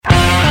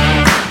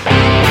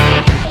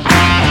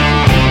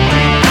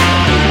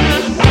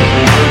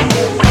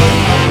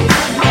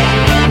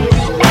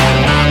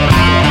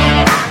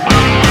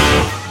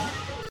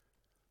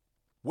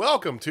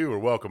Welcome to or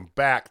welcome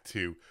back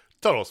to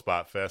Total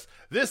Spot Fest.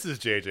 This is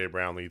JJ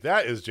Brownlee.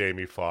 That is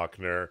Jamie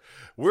Faulkner.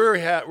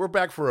 We're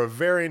back for a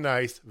very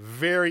nice,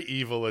 very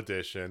evil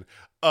edition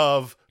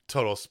of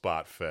Total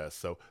Spot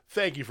Fest. So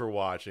thank you for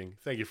watching.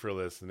 Thank you for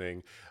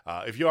listening.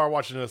 If you are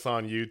watching us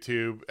on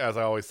YouTube, as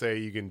I always say,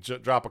 you can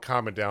drop a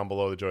comment down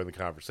below to join the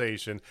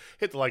conversation.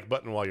 Hit the like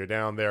button while you're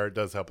down there. It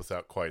does help us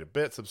out quite a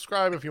bit.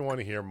 Subscribe if you want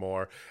to hear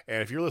more.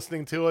 And if you're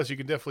listening to us, you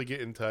can definitely get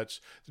in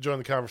touch to join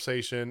the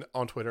conversation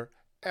on Twitter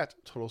at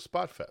Total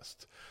Spot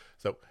Fest.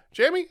 So,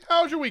 Jamie,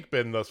 how's your week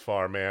been thus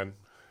far, man?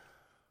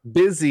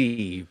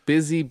 Busy.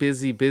 Cold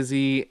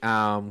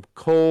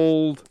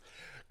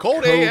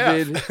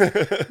COVID.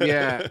 AF.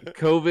 Yeah,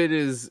 COVID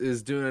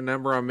is doing a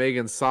number on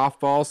Megan's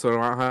softball, so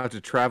I don't have to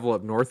travel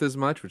up north as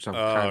much, which I'm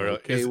kind of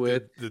okay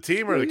with. The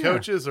team or the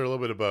coaches, or a little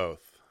bit of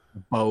both?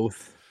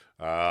 Both.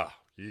 Yeah.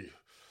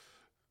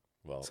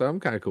 Well, so I'm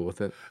kind of cool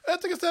with it. I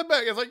took a step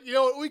back. It's like,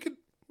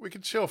 we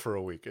could chill for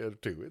a week or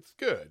two. It's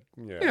good.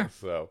 Yeah.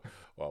 So,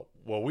 well,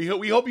 we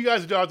hope you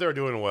guys out there are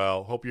doing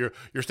well. Hope you're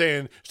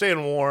staying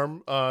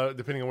warm,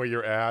 depending on where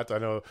you're at. I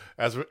know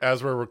as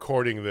we're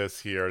recording this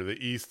here, the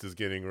East Coast is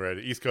getting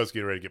ready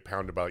to get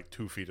pounded by like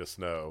 2 feet of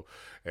snow,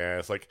 and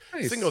it's like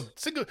nice.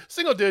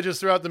 single digits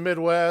throughout the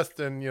Midwest,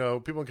 and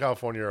people in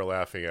California are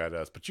laughing at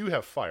us. But you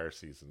have fire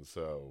season,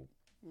 so.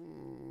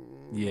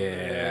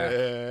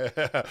 Yeah.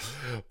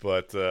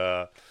 But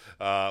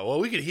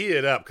we could heat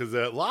it up because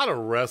a lot of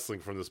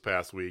wrestling from this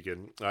past week,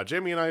 and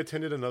Jamie and I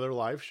attended another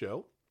live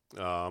show,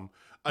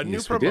 a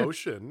new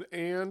promotion,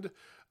 and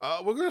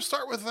we're going to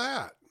start with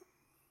that.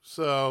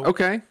 So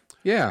okay,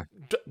 yeah,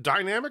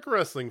 Dynamic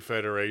Wrestling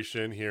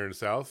Federation here in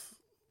South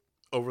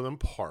Overland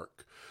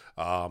Park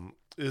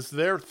is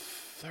their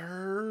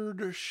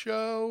third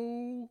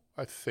show,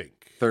 I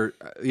think. Third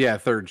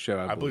show.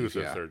 I believe it's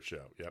their third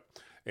show. Yep.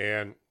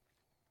 And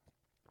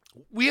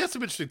we had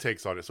some interesting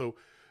takes on it. So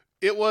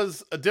it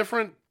was a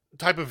different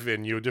type of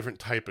venue, a different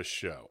type of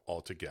show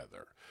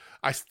altogether.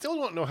 I still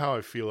don't know how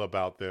I feel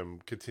about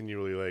them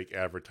continually like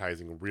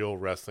advertising Real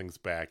Wrestling's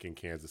back in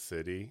Kansas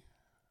City.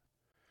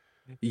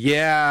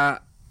 Yeah.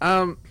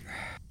 I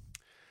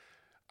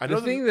know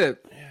the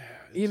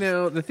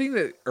thing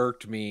that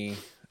irked me,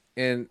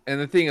 and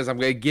the thing is, I'm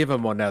going to give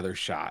them another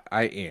shot.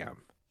 I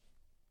am.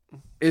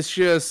 It's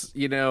just,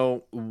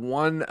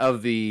 one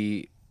of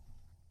the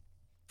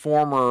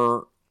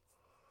former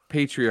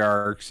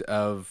patriarchs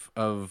of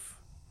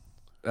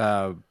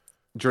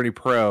Journey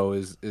Pro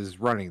is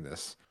running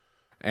this,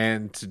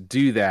 and to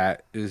do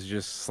that is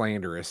just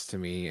slanderous to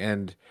me.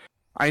 And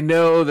I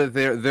know that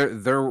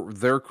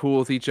they're cool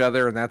with each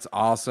other, and that's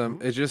awesome.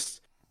 It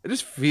just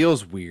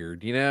feels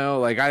weird,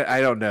 like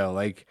I don't know,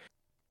 like.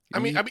 I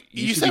mean,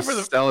 you said for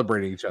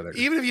celebrating each other,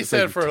 even if you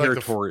said for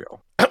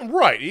territorial,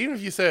 right? Even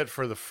if you said it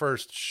for the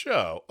first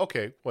show,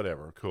 okay,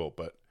 whatever, cool,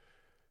 but.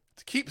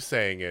 To keep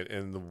saying it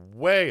and the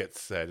way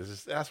it's said is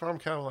just, that's where I'm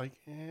kind of like,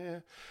 yeah.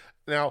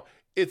 Now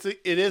it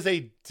is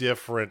a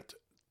different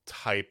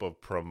type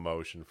of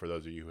promotion for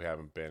those of you who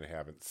haven't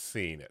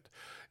seen it,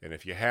 and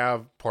if you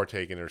have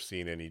partaken or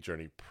seen any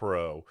Journey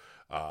Pro,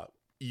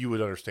 you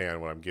would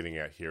understand what I'm getting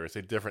at here. It's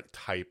a different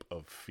type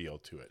of feel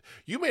to it.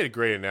 You made a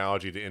great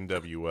analogy to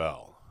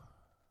NWL.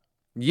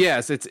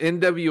 Yes, it's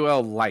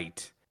NWL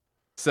light,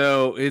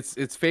 so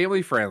it's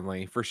family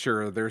friendly for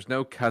sure. There's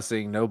no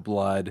cussing, no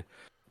blood.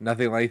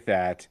 Nothing like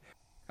that.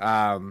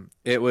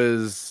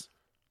 There's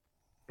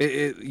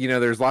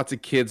lots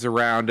of kids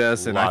around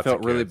us, and I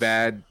felt really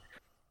bad.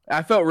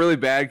 I felt really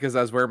bad because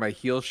I was wearing my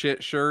heel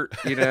shit shirt,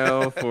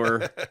 to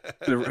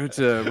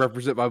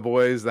represent my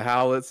boys, the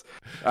Howlets.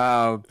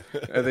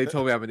 And they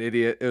told me I'm an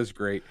idiot. It was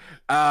great.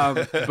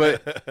 But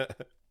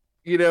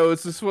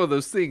it's just one of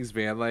those things,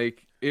 man.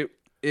 Like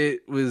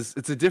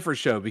it's a different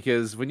show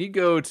because when you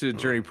go to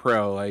Journey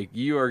Pro, like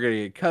you are going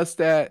to get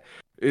cussed at.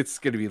 It's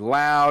going to be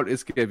loud.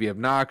 It's going to be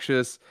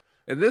obnoxious.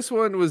 And this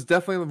one was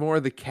definitely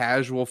more the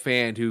casual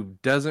fan who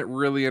doesn't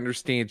really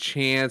understand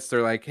chants.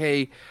 They're like,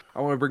 hey,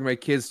 I want to bring my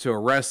kids to a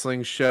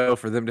wrestling show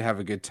for them to have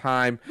a good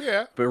time.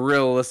 Yeah. But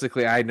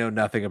realistically, I know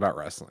nothing about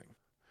wrestling.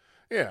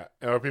 Yeah,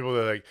 or people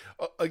that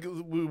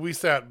we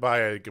sat by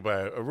a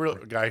real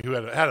guy who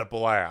had a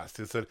blast.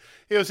 He said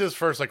it was his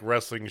first like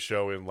wrestling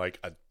show in like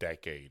a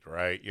decade,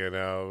 right? He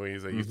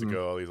used to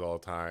go all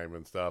the time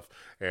and stuff,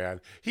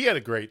 and he had a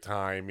great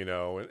time, and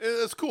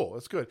it's cool,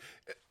 it's good.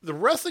 The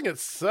wrestling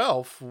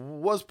itself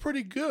was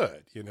pretty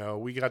good,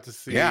 We got to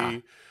see. Yeah.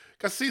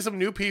 Got to see some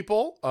new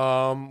people.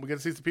 We got to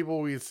see some people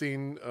we've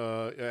seen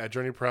at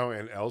Journey Pro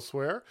and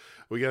elsewhere.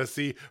 We got to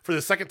see, for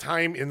the second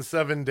time in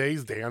 7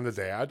 days, Dan the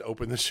Dad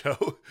open the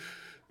show.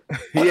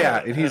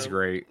 Yeah, and he's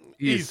great.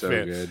 He's so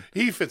good.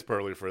 He fits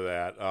perfectly for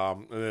that.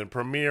 And then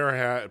Premier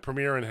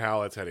and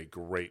Howlett's had a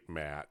great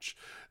match.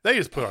 They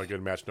just put on a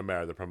good match no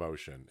matter the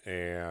promotion.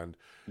 And,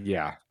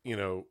 yeah,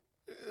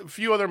 a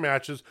few other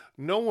matches.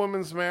 No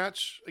women's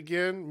match.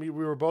 Again, we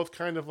were both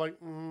kind of like,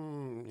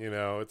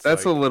 it's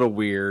that's a little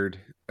weird.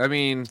 I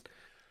mean,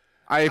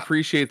 I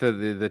appreciate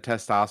the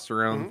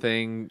testosterone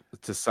thing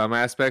to some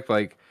aspect.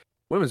 Like,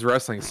 women's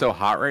wrestling is so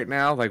hot right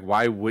now. Like,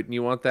 why wouldn't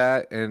you want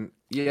that? And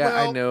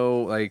I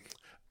know, like,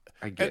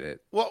 I get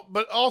it. Well,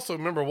 but also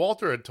remember,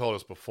 Walter had told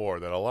us before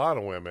that a lot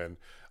of women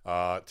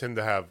tend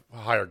to have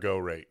higher go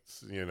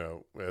rates,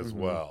 as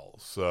well.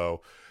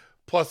 So,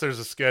 plus there's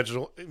a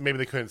schedule. Maybe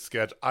they couldn't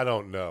schedule. I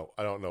don't know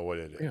what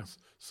it is. Yeah.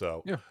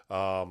 So,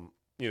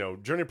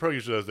 Journey Pro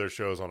usually does their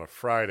shows on a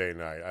Friday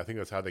night. I think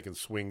that's how they can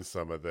swing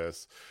some of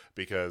this,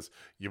 because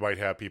you might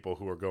have people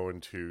who are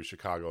going to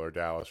Chicago or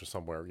Dallas or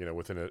somewhere,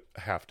 within a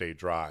half-day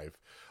drive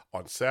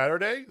on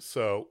Saturday.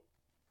 So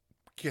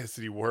Kansas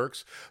City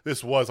works.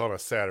 This was on a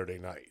Saturday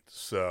night.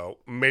 So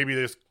maybe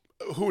there's,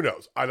 who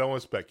knows? I don't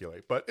want to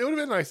speculate, but it would have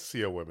been nice to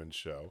see a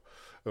women's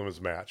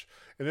match.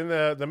 And then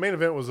the main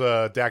event was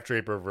Dak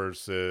Draper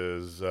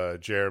versus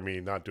Jeremy,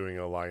 not doing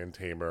a lion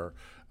tamer.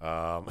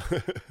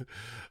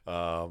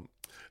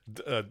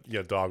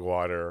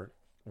 Dogwater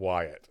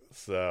Wyatt.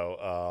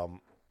 So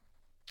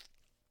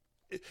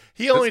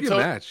he only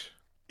told match.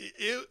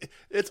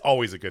 It's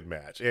always a good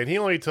match, and he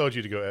only told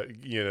you to go,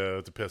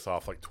 to piss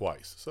off like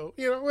twice. So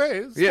hey,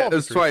 it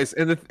was twice.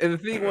 And the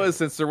thing was,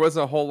 since there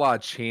wasn't a whole lot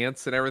of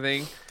chance and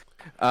everything,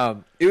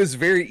 it was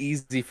very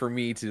easy for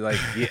me to like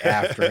get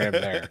after him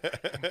there.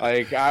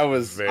 Like I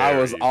was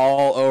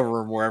all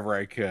over him wherever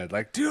I could.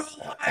 Like, do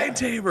a lion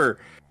tamer.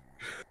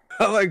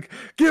 Like,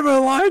 give me a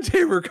lion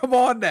tamer. Come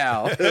on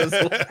now. It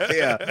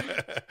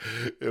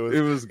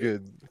was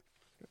good.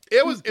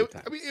 It was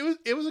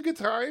a good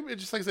time. It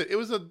just, like I said, it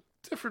was a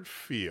different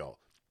feel.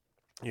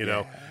 You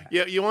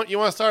want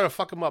to start a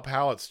fuck 'em up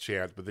Hallett's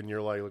chant, but then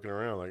you're like looking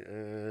around like,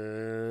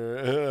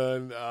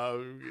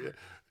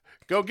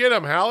 go get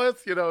him,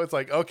 Hallett's. It's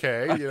like,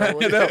 okay.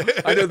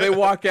 I know. They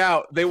walk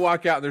out.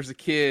 And there's a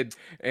kid,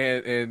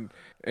 and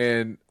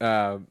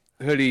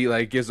Hoodie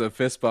like gives a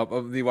fist bump.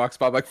 And he walks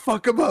by, I'm like,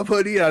 fuck him up,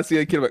 Hoodie. And I see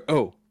a kid, I'm like,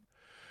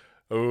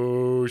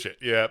 oh shit.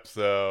 Yep.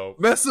 So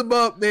mess him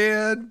up,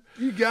 man.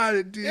 You got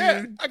it, dude.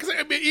 Yeah,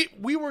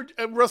 we were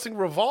wrestling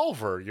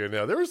Revolver.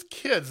 There was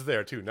kids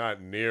there too.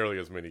 Not nearly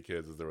as many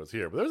kids as there was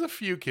here, but there was a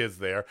few kids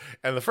there.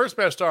 And the first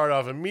match started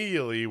off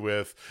immediately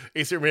with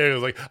AC Romero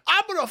was like,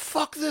 "I'm gonna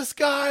fuck this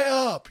guy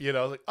up." I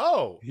was like,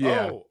 "Oh,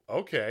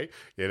 okay."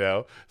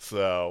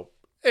 So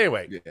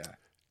anyway,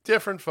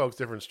 different folks,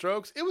 different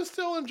strokes. It was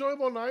still an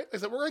enjoyable night. I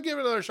said, we're gonna give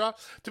it another shot.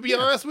 To be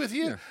honest with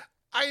you,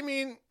 I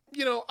mean,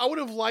 I would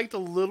have liked a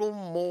little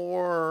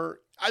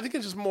more. I think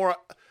it's just more.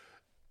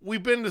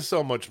 We've been to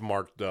so much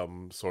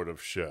markdom sort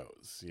of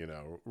shows,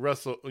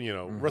 Wrestling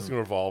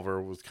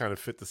Revolver was kind of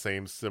fit the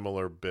same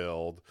similar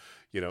build,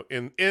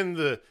 in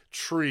the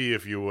tree,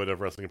 if you would,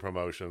 of wrestling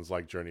promotions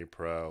like Journey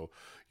Pro,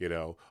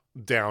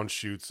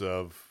 downshoots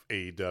of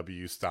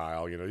AEW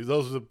style,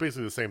 those are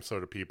basically the same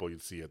sort of people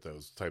you'd see at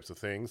those types of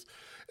things.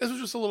 This was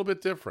just a little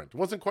bit different. It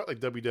wasn't quite like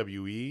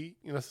WWE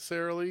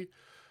necessarily,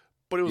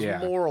 but it was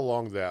more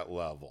along that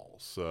level.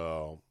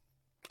 So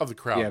of the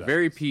crowd. Yeah,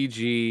 very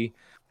PG.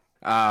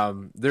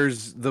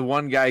 There's the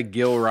one guy,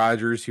 Gil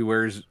Rogers, who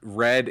wears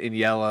red and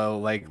yellow,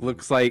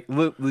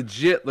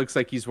 legit looks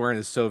like he's wearing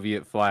a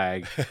Soviet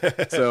flag.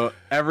 So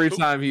every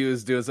time he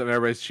was doing something,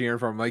 everybody's cheering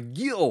for him, like,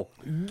 Gil.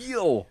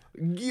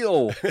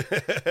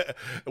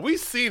 We've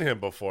seen him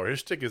before. His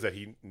shtick is that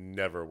he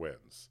never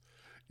wins.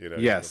 Yes.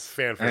 He's a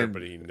fanfare,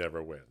 but he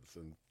never wins.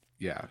 And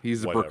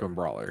he's a Brooklyn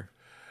Brawler.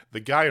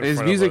 The guy in his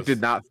front music of us,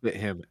 did not fit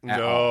him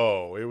at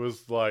all. It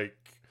was like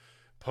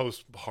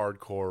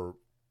post-hardcore.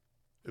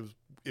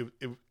 It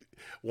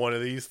one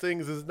of these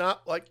things is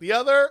not like the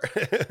other.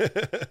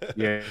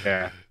 It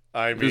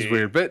was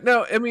weird, but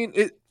no, I mean,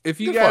 if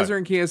you guys are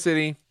in Kansas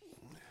City,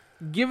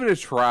 give it a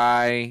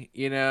try.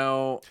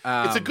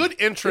 It's a good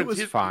entrance.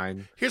 It was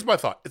fine. Here's my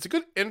thought: it's a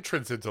good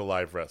entrance into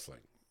live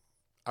wrestling.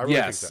 I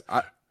really think so.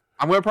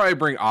 I'm gonna probably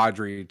bring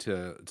Audrey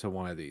to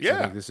one of these. Yeah.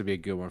 I think this would be a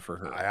good one for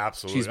her.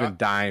 Absolutely, she's been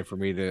dying for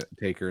me to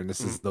take her, and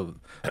this is the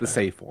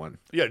safe one.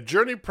 Yeah,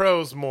 Journey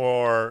Pro's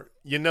more.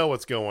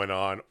 What's going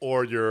on,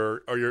 or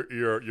you're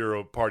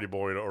a party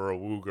boy or a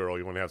woo girl.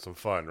 You want to have some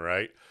fun,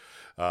 right?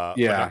 But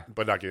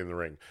not get in the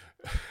ring.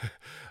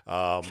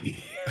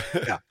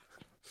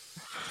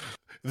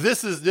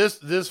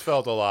 This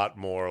felt a lot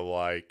more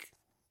like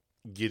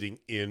getting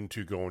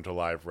into going to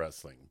live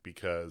wrestling,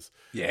 because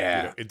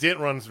it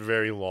didn't run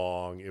very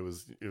long. It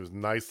was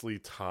nicely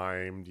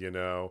timed, and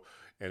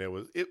it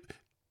was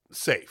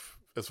safe.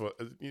 That's what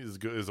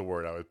is a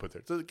word I would put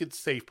there. So it's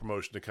safe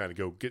promotion to kind of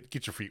go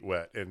get your feet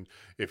wet, and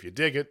if you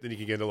dig it, then you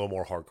can get into a little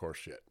more hardcore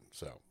shit.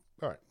 So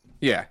all right,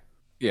 yeah.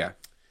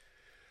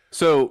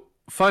 So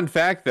fun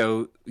fact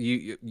though,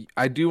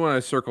 I do want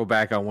to circle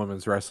back on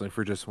women's wrestling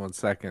for just 1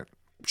 second.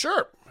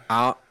 Sure.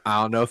 I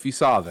don't know if you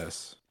saw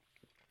this,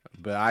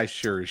 but I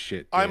sure as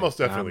shit did. I most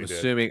definitely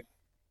did.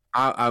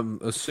 I'm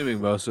assuming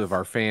most of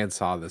our fans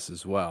saw this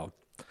as well.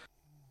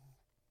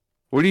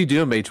 What are you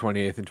doing May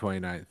 28th and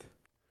 29th?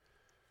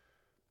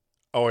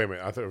 Oh, wait a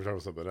minute. I thought we were talking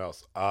about something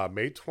else.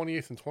 May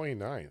 28th and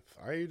 29th.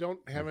 I don't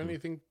have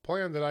anything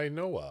planned that I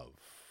know of.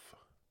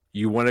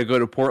 You want to go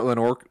to Portland,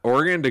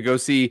 Oregon to go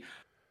see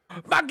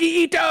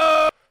Maki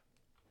Itoh?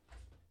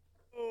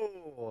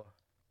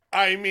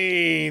 I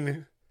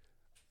mean,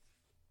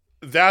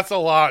 That's a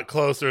lot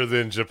closer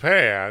than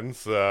Japan.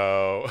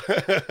 So,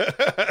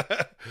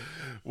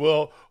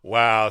 well,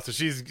 wow. So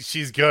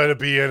she's going to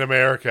be in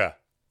America.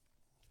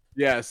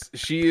 Yes,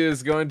 she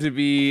is going to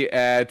be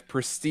at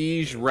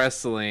Prestige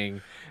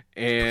Wrestling,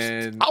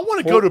 and I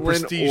want to go to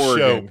Prestige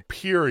Oregon. Show.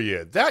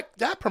 Period.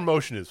 That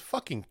promotion is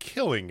fucking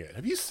killing it.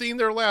 Have you seen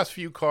their last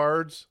few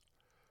cards?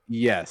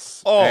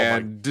 Yes. Oh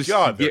and my just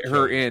God, to get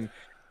her in.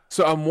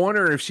 So I'm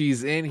wondering if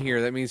she's in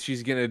here. That means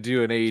she's gonna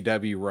do an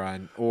AEW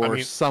run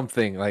or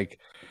something like.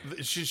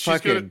 She's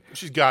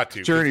got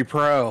to Journey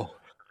Pro.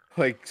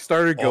 Like,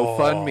 start a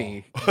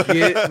GoFundMe.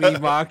 Get me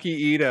Maki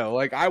Ito.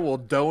 Like, I will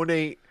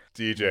donate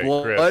DJ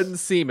blood Chris. and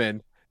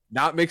semen,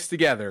 not mixed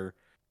together,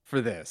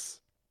 for this.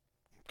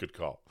 Good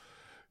call.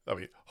 I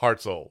mean,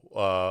 Heart Soul,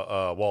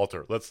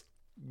 Walter. Let's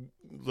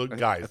look,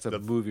 guys. That's a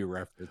movie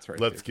reference, right?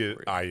 Let's get.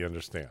 I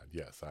understand.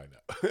 Yes, I know.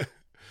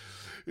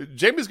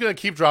 Jamie's going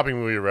to keep dropping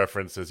movie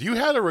references. You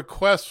had a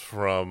request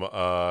from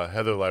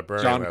Heather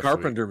Librarian. John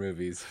Carpenter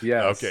movies.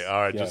 Yes. Okay.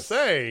 All right. Yes. Just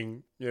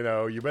saying.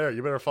 You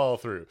better follow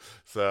through.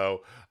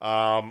 So,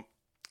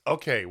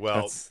 okay.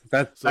 Well,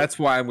 that's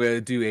why I'm going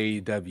to do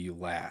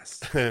AEW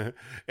last.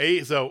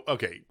 So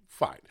okay,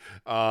 fine.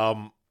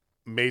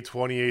 May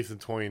 28th and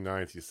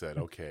 29th. You said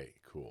okay.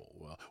 Cool.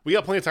 Well, we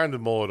got plenty of time to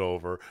mull it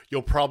over.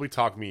 You'll probably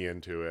talk me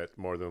into it,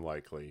 more than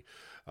likely.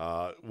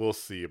 We'll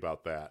see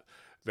about that.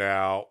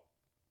 Now,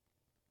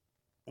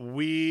 I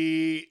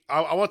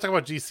want to talk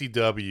about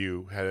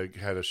GCW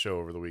had a show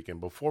over the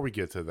weekend. Before we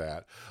get to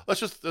that,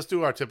 let's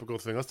do our typical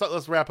thing.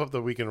 Let's wrap up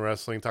the weekend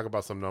wrestling. Talk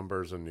about some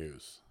numbers and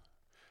news.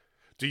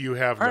 Do you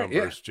have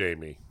numbers,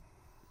 Jamie?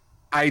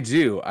 I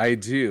do. I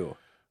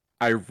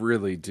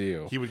really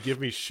do. He would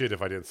give me shit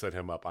if I didn't set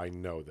him up. I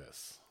know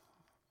this.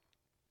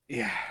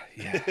 Yeah,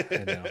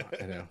 I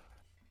know.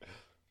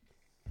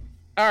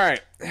 All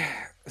right,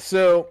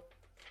 so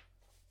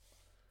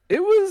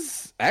it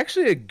was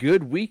actually a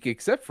good week,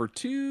 except for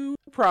 2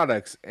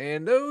 products,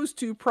 and those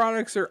 2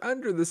 products are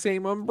under the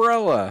same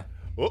umbrella.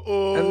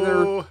 And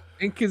they're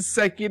in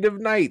consecutive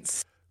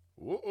nights.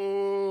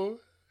 So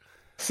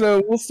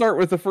we'll start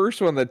with the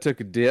first one that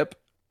took a dip.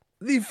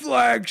 The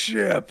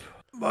flagship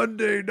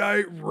Monday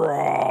Night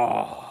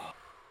Raw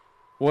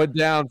went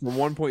down from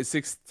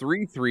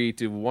 1.633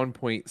 to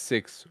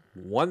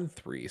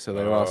 1.613, so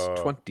they lost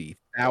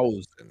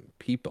 20,000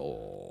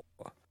 people.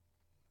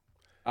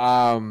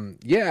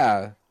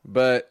 Yeah,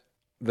 but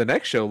the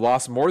next show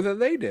lost more than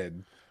they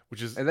did,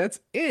 and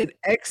that's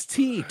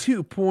NXT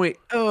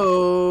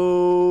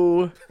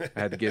 2.0. I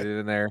had to get it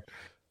in there.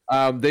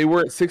 They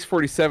were at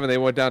 647. They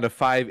went down to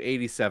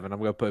 587. I'm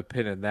going to put a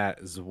pin in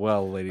that as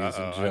well, ladies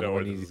and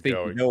gentlemen.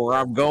 You know where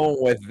I'm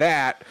going with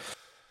that.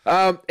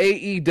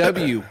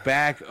 AEW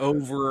back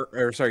over,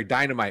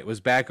 Dynamite was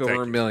back over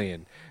 1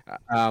 million.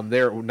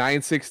 They're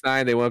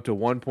 969. They went up to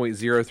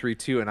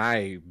 1.032, and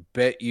I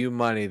bet you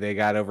money they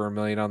got over 1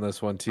 million on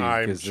this one too.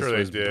 I'm sure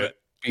they did.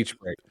 Beach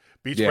Break.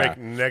 Break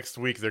next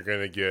week. They're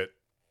going to get.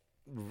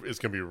 It's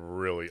going to be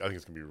really. I think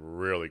it's going to be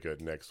really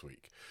good next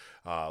week.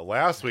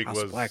 Last week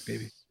was Black,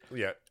 baby.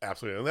 Yeah,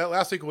 absolutely. And that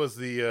last week was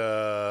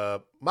the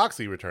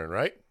Moxley return,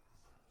 right?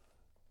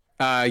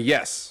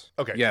 Yes.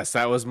 Okay. Yes,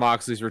 that was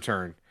Moxley's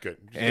return. Good.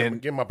 And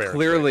give my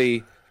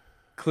clearly,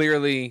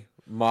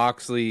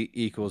 Moxley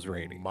equals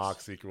ratings.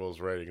 Moxley equals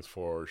ratings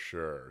for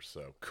sure.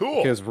 So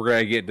cool. Because we're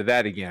gonna get into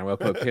that again. We'll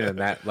put a pin in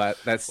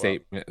that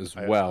statement as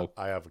well.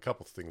 I have a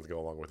couple things to go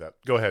along with that.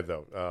 Go ahead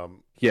though.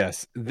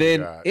 Yes.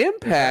 Then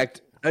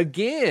Impact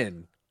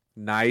again.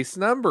 Nice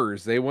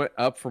numbers. They went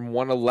up from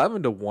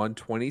 111 to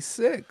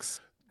 126.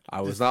 I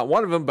was not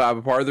one of them, but I'm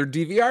a part of their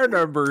DVR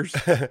numbers.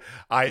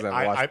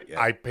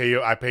 I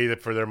pay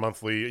for their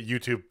monthly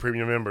YouTube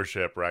premium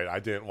membership, right? I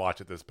didn't watch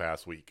it this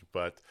past week,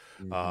 but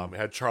it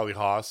had Charlie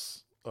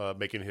Haas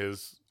making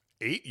his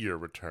 8-year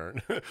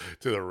return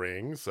to the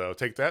ring. So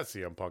take that,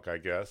 CM Punk, I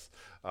guess.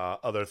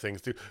 Other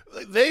things too.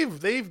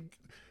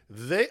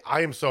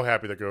 I am so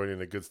happy they're going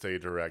in a good steady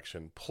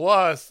direction.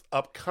 Plus,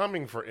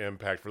 upcoming for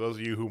Impact, for those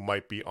of you who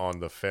might be on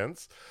the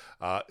fence,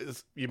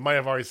 you might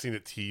have already seen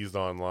it teased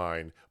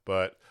online,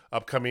 but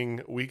upcoming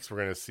weeks we're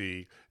going to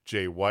see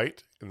Jay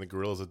White and the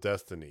Guerrillas of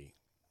Destiny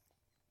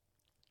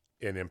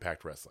in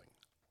Impact Wrestling.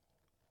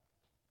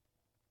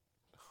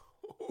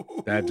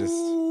 That just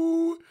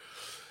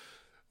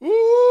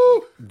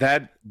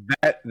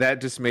that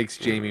just makes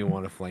Jamie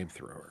want a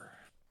flamethrower.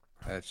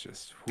 That's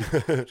just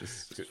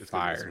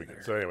fire.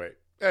 So anyway,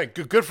 hey,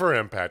 good for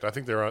Impact. I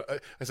think they're on.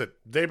 I said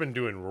they've been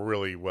doing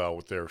really well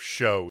with their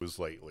shows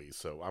lately,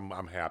 so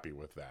I'm happy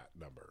with that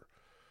number.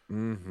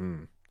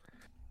 Mm-hmm.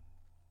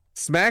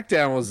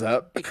 SmackDown was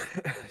up.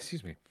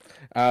 Excuse me.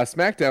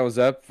 SmackDown was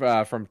up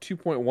from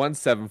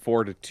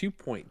 2.174 to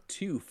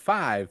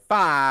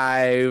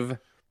 2.255.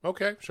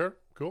 Okay, sure,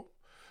 cool.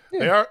 Yeah.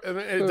 They are.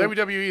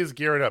 WWE is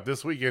gearing up.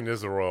 This weekend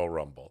is the Royal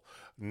Rumble.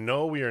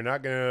 No, we are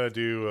not going to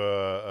do.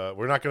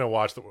 We're not going to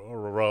watch the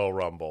Royal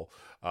Rumble.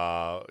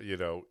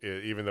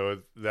 Even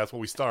though that's what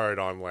we started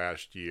on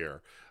last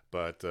year,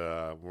 but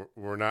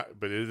we're not.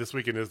 But this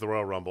weekend is the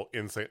Royal Rumble.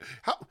 Insane!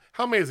 How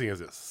amazing is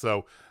this?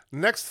 So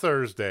next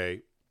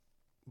Thursday,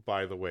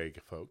 by the way,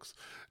 folks.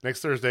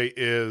 Next Thursday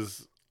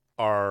is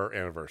our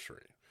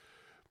anniversary.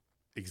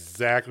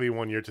 Exactly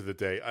 1 year to the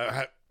day.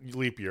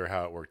 Leap year,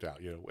 how it worked out.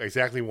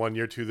 Exactly 1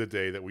 year to the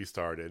day that we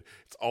started.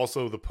 It's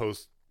also the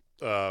post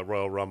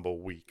Royal Rumble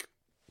week,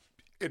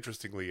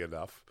 interestingly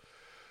enough.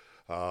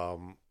 But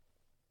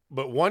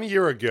 1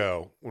 year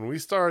ago, when we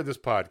started this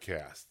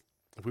podcast,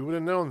 if we would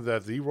have known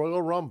that the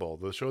Royal Rumble,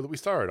 the show that we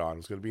started on,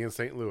 was going to be in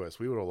St. Louis,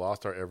 we would have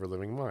lost our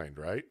ever-living mind,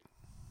 right?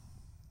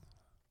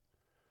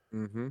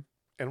 Mm-hmm.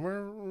 And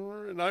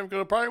we're not even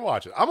going to probably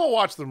watch it. I'm going to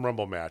watch the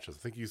Rumble matches. I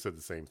think you said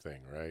the same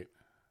thing, right?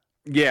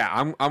 Yeah,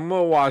 I'm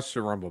gonna watch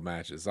the Rumble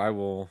matches. I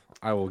will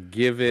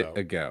give it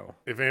a go.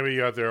 If anybody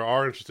out there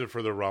are interested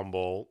for the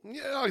Rumble,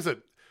 yeah, like I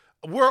said,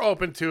 we're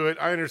open to it.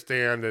 I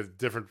understand that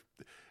different,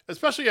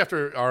 especially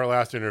after our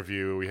last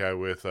interview we had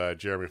with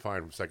Jeremy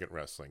Fine from Second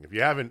Wrestling. If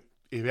you haven't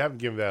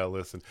given that a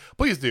listen,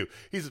 please do.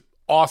 He's an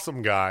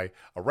awesome guy,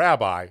 a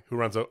rabbi who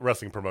runs a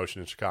wrestling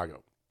promotion in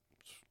Chicago.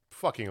 It's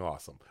fucking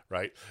awesome,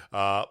 right?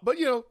 But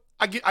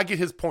I get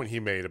his point he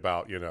made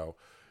about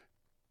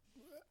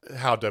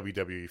how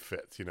WWE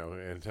fits,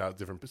 and how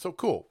different. So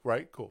cool,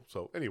 right? Cool.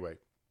 So anyway,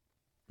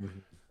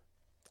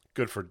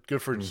 good for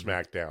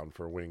SmackDown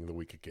for winning the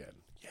week again.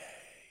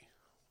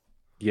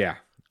 Yay!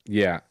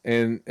 Yeah,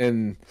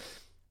 and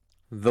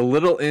the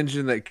little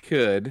engine that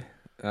could,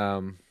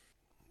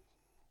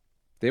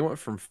 they went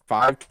from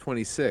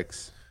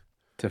 526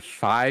 to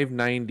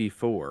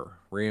 594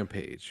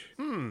 Rampage.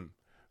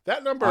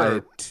 That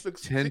number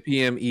 10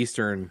 p.m.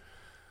 Eastern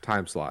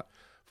time slot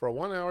for a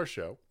 1 hour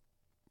show.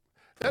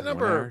 That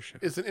number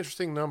is an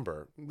interesting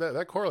number.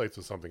 That correlates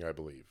with something, I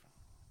believe.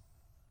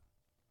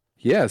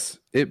 Yes,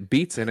 it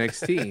beats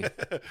NXT.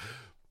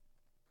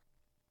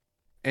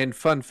 And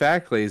fun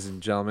fact, ladies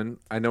and gentlemen,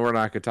 I know we're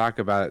not going to talk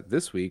about it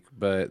this week,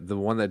 but the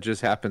one that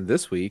just happened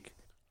this week,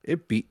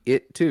 it beat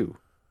it too.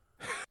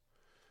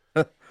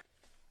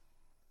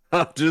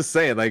 I'm just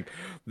saying,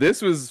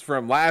 this was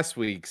from last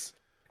week's,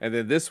 and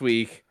then this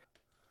week,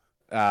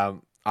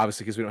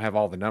 obviously because we don't have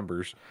all the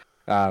numbers,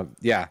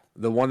 the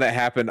one that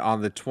happened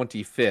on the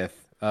 25th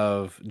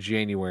of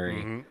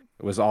January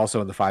was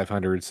also in the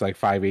 500s, like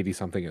 580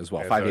 something as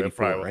well,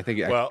 584. I think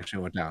it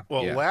actually went down.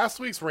 Well, last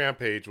week's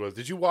Rampage was.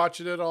 Did you watch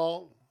it at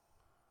all?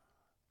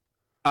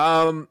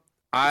 I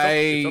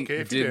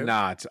did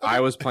not. Okay. I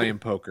was playing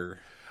poker.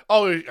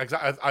 Oh,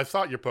 I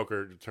thought your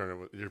poker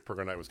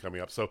night was coming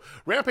up. So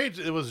Rampage,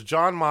 it was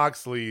Jon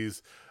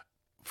Moxley's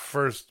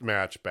first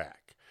match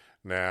back.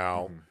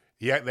 Now.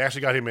 They actually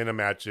got him in a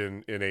match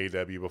in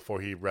AEW before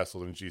he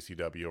wrestled in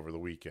GCW over the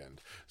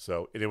weekend.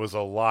 So it was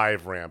a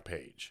live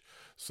Rampage.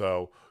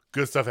 So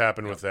good stuff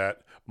happened with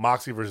that.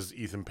 Moxley versus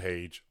Ethan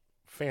Page.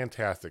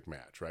 Fantastic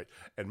match, right?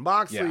 And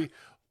Moxley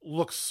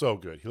looks so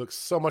good. He looks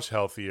so much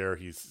healthier.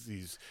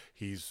 He's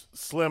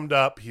slimmed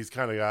up.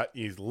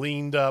 He's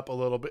leaned up a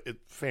little bit. It's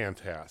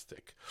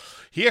fantastic.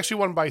 He actually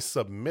won by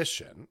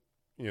submission,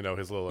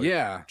 his little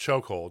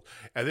chokehold.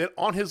 And then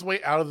on his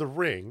way out of the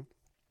ring,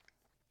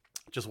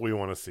 just what we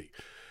want to see.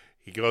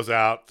 He goes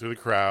out through the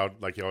crowd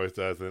like he always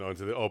does, and then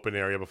onto the open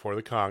area before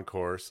the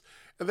concourse.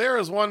 And there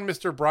is one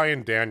Mr.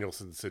 Bryan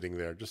Danielson sitting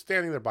there, just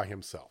standing there by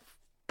himself.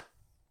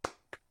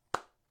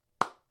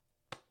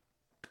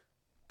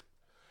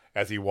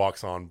 As he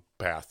walks on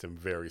past him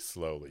very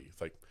slowly. It's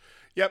like,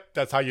 yep,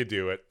 that's how you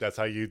do it. That's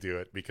how you do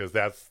it, because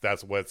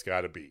that's what it's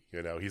got to be.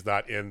 He's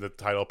not in the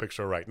title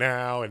picture right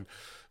now, and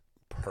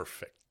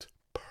perfect.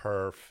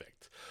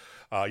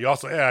 You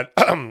also had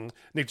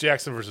Nick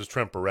Jackson versus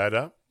Trent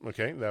Beretta.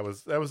 Okay, that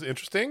was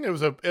interesting. It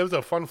was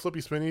a fun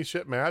flippy spinny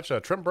shit match.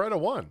 Trent Beretta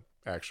won,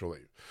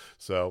 actually.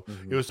 So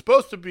it was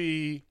supposed to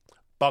be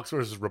Bucks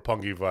versus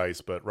Roppongi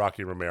Vice, but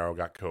Rocky Romero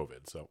got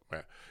COVID. So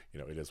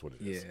it is what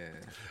it is.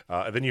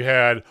 Yeah. And then you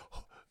had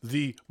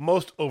the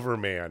most over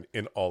man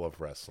in all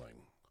of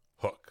wrestling,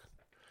 Hook,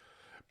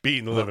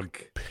 beating the living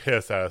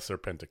piss out of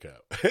Serpentico.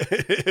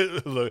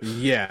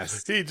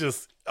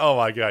 Yes. Oh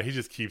my God, he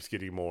just keeps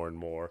getting more and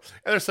more.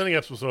 And they're setting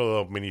up some sort of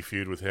little mini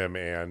feud with him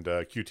and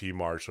QT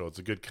Marshall. It's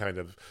a good kind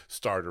of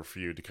starter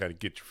feud to kind of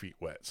get your feet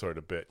wet sort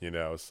of bit,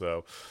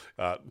 So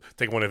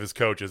take one of his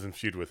coaches and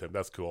feud with him.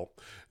 That's cool.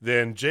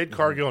 Then Jade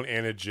Cargill and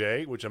Anna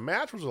Jay, which a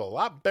match was a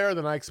lot better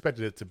than I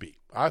expected it to be.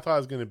 I thought it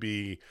was going to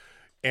be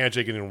Anna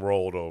Jay getting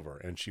rolled over,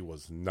 and she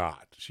was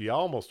not. She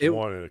almost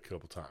won it a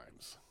couple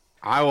times.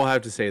 I will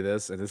have to say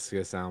this, and this is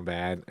going to sound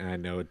bad, and I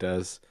know it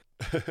does.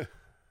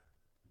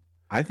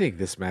 I think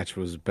this match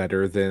was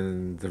better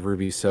than the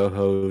Ruby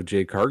Soho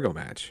Jade Cargill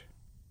match.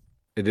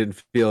 It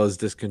didn't feel as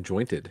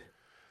disconjointed.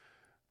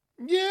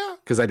 Yeah.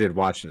 Because I did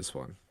watch this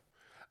one.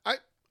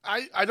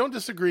 I don't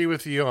disagree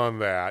with you on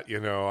that.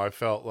 I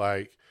felt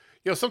like,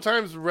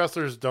 sometimes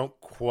wrestlers don't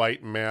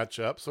quite match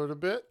up sort of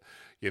bit.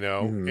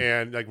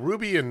 And like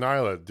Ruby and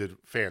Nyla did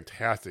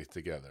fantastic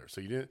together.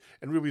 So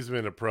and Ruby's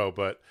been a pro,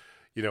 but,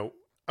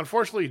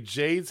 unfortunately,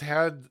 Jade's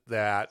had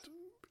that,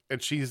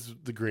 and she's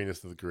the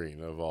greenest of the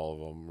green of all of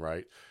them,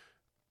 right?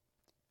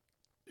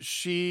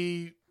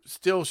 She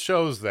still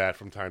shows that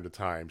from time to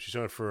time. She's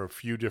shown it for a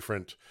few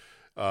different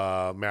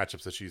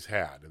matchups that she's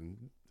had,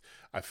 and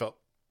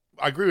I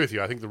I agree with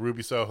you. I think the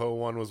Ruby Soho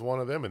one was one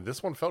of them, and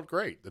this one felt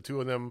great. The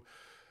two of them,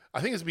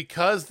 I think it's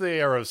because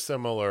they are of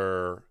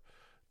similar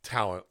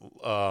talent,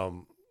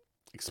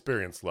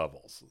 experience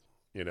levels.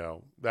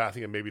 I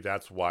think maybe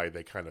that's why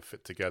they kind of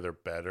fit together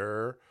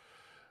better.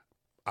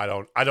 I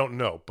don't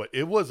know, but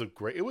it was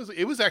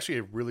actually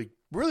a really,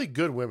 really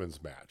good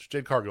women's match.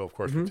 Jade Cargill, of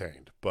course,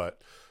 retained,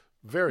 but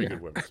very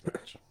good women's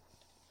match.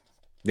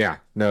 Yeah,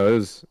 no, it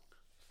was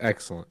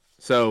excellent.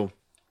 So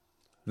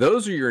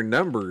those are your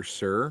numbers,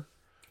 sir.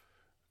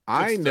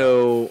 I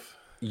know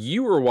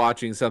you were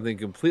watching something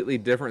completely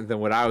different than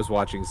what I was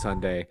watching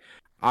Sunday.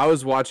 I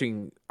was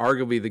watching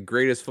arguably the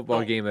greatest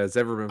football game that has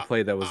ever been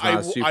played that was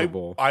not a Super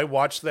Bowl. I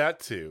watched that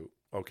too.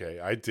 Okay,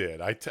 I did.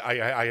 I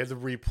had the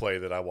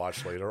replay that I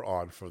watched later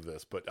on for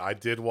this, but I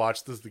did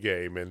watch this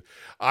game, and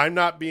I'm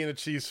not being a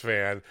Chiefs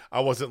fan.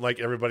 I wasn't like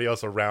everybody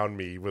else around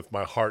me with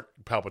my heart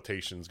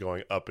palpitations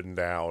going up and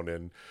down,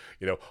 and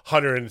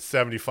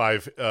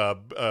 175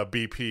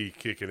 BP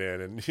kicking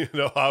in,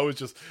 and I was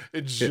just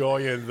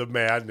enjoying the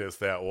madness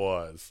that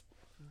was.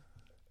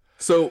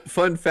 So,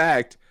 fun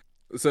fact.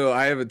 So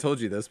I haven't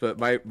told you this, but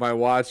my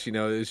watch,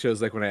 it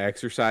shows like when I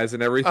exercise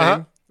and everything.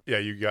 Uh-huh. Yeah,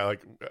 you got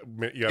like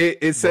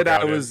it said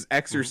I was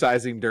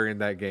exercising during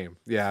that game.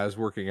 Yeah, I was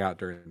working out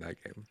during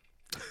that game.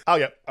 Oh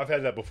yeah, I've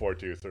had that before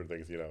too. Certain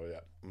things, yeah.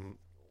 Mm-hmm.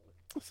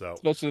 So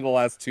especially the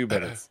last 2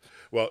 minutes.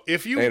 Well,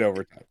 if you ain't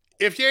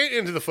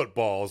into the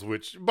footballs,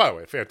 which by the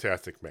way,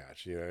 fantastic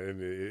match.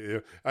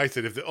 And I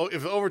said if the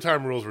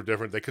overtime rules were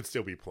different, they could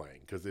still be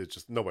playing because it's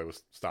just nobody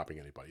was stopping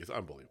anybody. It's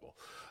unbelievable.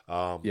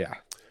 Yeah.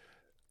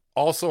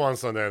 Also on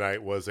Sunday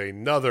night was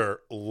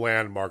another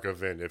landmark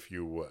event, if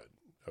you would.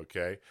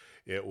 Okay.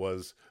 It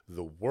was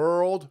the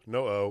World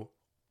on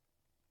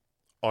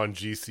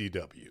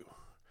GCW.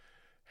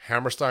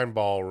 Hammerstein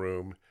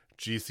Ballroom,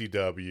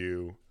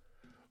 GCW.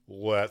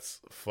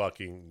 Let's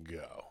fucking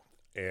go.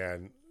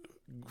 And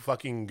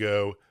fucking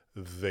go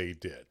they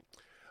did.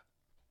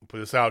 Put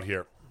this out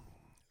here.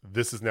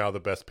 This is now the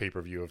best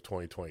pay-per-view of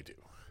 2022.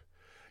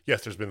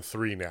 Yes, there's been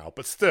 3 now,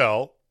 but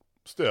still.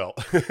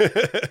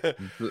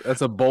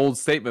 That's a bold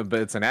statement,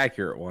 but it's an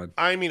accurate one.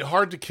 I mean,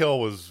 Hard to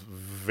Kill was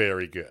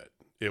very good.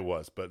 It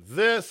was, but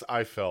this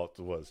I felt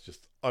was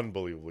just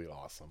unbelievably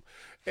awesome.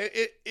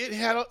 It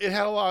had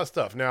a lot of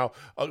stuff. Now,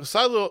 a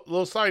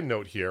little side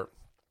note here: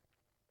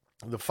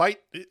 Fight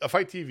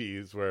TV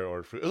is where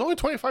it was only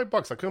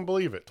 $25. I couldn't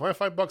believe it.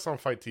 $25 on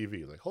Fight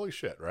TV, like holy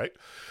shit, right?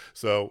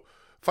 So,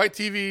 Fight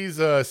TV's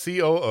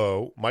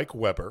COO Mike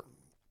Weber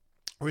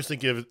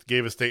recently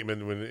gave a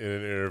statement in an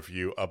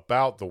interview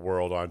about the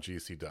World on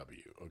GCW.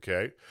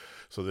 Okay,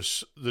 so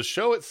the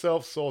show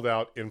itself sold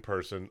out in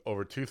person,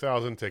 over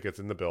 2,000 tickets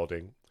in the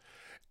building,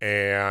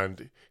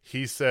 and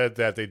he said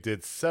that they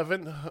did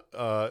 7.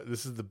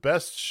 This is the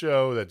best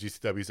show that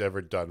GCW's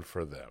ever done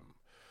for them.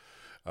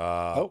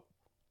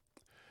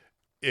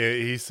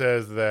 He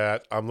says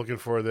that I'm looking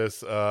for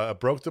this.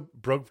 Broke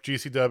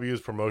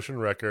GCW's promotion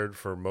record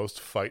for most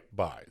fight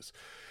buys.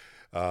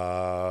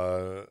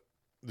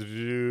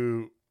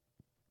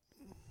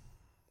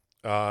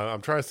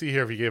 I'm trying to see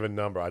here if he gave a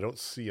number. I don't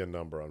see a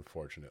number,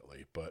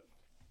 unfortunately, but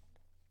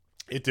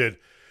it did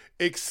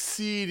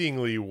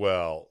exceedingly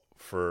well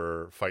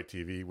for Fight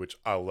TV, which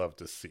I love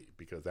to see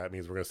because that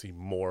means we're going to see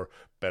more,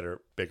 better,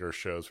 bigger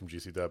shows from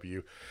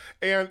GCW.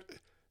 And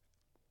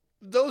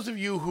those of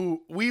you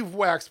who we've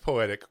waxed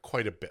poetic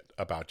quite a bit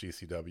about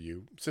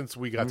GCW since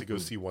we got to go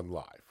see one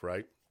live,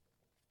 right?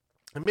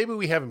 And maybe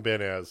we haven't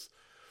been as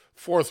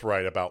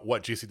forthright about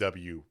what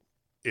GCW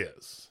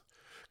is.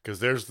 Because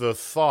there's the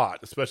thought,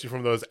 especially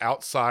from those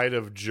outside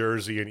of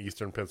Jersey and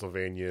Eastern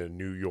Pennsylvania and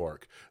New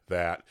York,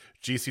 that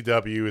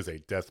GCW is a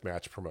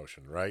deathmatch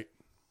promotion, right?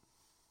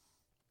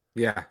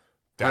 Yeah,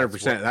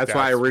 100%. That's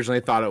why I originally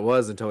thought it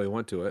was until we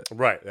went to it.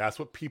 Right. That's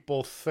what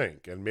people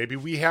think. And maybe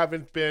we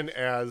haven't been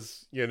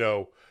as,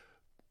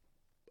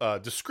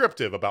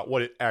 descriptive about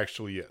what it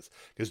actually is.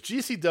 Because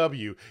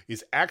GCW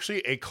is actually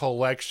a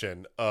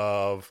collection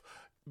of...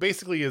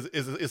 Basically,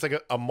 is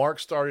like a Mark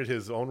started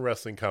his own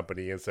wrestling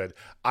company and said,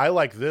 I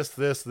like this,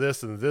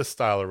 and this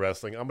style of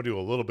wrestling. I'm going to do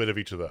a little bit of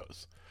each of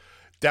those.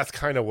 That's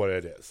kind of what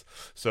it is.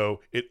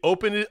 So it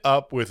opened it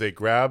up with a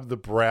grab the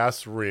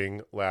brass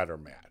ring ladder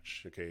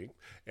match. Okay.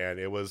 And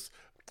it was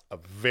a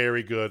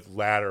very good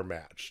ladder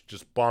match.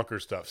 Just bonker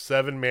stuff.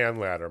 7-man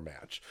ladder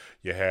match.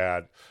 You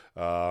had,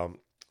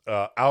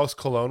 Alice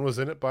Colon was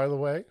in it, by the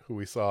way, who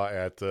we saw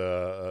at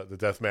the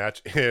death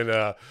match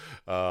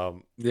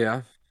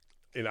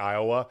in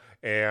Iowa.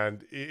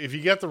 And if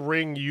you get the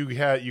ring, you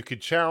could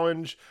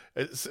challenge.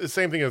 It's the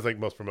same thing as like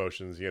most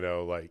promotions,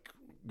 like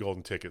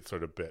golden ticket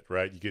sort of bit,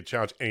 right? You could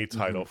challenge any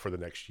title for the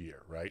next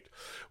year, right?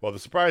 Well, the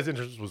surprise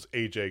entrance was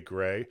AJ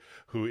Gray,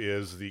 who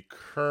is the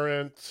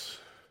current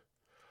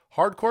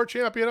hardcore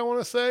champion, I want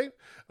to say.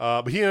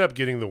 But he ended up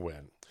getting the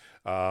win.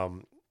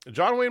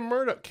 John Wayne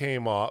Murdoch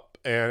came up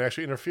and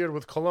actually interfered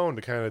with Colon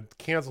to kind of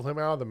cancel him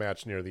out of the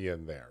match near the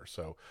end there.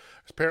 So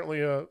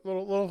apparently a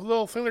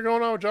little thing they're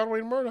going on with John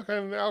Wayne Murdoch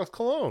and Alex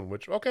Colon,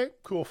 which, okay,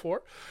 cool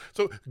for.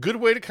 So good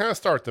way to kind of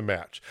start the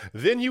match.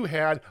 Then you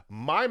had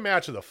my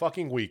match of the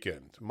fucking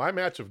weekend. My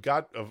match of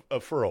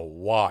for a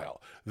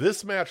while.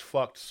 This match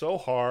fucked so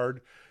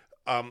hard.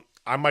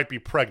 I might be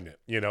pregnant.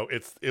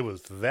 It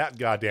was that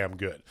goddamn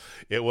good.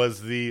 It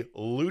was the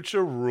Lucha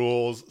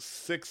Rules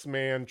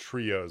 6-man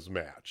trios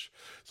match.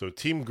 So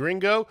Team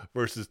Gringo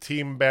versus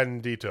Team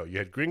Bandito. You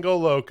had Gringo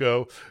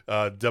Loco,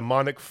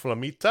 Demonic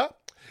Flamita,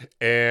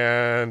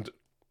 and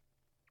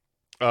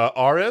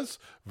Ares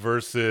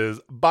versus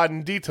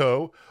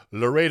Bandito,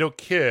 Laredo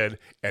Kid,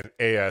 and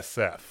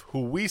ASF,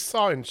 who we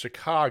saw in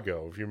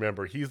Chicago. If you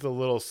remember, he's the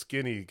little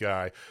skinny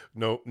guy,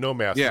 no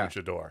mask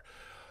luchador.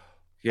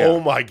 Yeah. Oh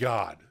my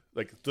God.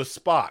 Like, the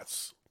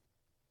spots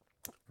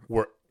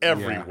were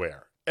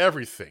everywhere. Yeah.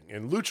 Everything.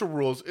 And Lucha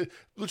Rules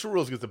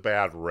gets a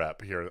bad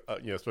rep here,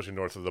 especially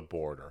north of the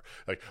border.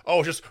 Like,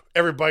 just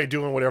everybody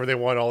doing whatever they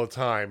want all the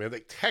time. And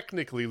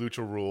technically,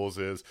 Lucha Rules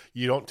is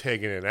you don't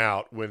take in and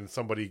out. When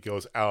somebody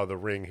goes out of the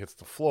ring, hits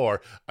the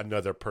floor,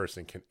 another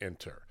person can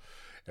enter.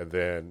 And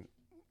then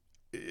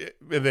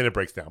it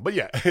breaks down. But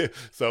yeah.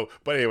 So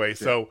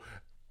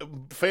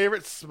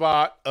favorite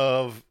spot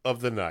of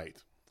the night.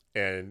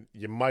 And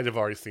you might have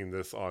already seen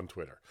this on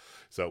Twitter.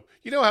 So,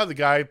 you know how the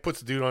guy puts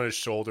the dude on his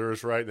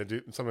shoulders, right?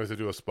 Sometimes they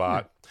do a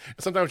spot. And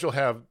sometimes you'll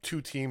have two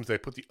teams, they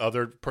put the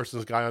other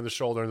person's guy on the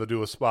shoulder and they'll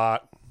do a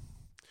spot.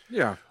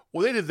 Yeah.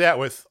 Well, they did that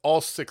with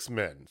all 6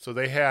 men. So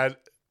they had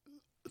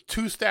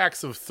 2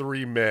 stacks of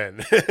 3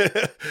 men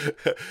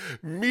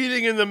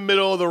meeting in the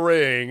middle of the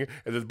ring,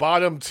 and the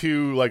bottom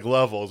 2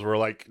 levels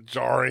were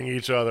jarring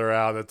each other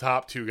out. The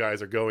top 2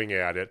 guys are going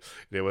at it.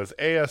 And it was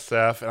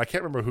ASF, and I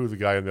can't remember who the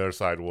guy on the other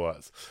side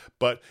was,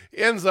 but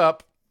it ends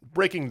up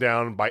breaking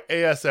down by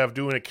ASF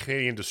doing a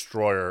Canadian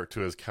Destroyer to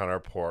his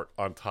counterpart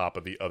on top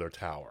of the other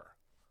tower.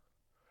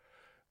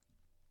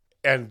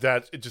 And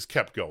it just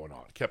kept going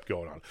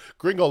on.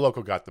 Gringo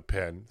Loco got the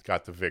pin,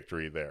 got the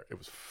victory there. It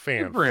was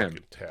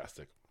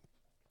fantastic.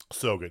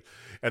 So good.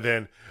 And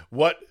then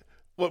what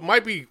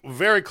might be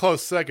very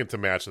close second to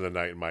match of the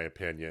night, in my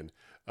opinion,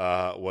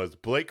 was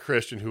Blake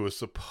Christian, who was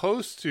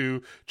supposed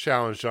to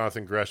challenge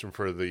Jonathan Gresham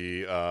for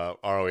the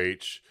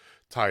ROH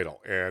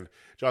title. And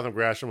Jonathan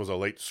Gresham was a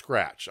late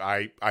scratch.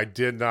 I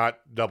did not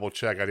double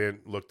check. I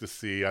didn't look to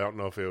see. I don't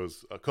know if it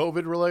was a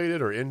COVID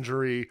related or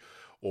injury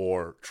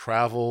or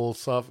travel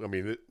stuff. I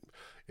mean, it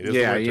is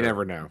winter, you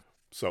never know.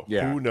 So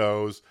who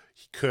knows?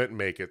 He couldn't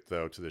make it,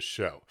 though, to the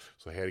show.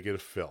 So they had to get a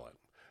fill-in.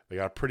 They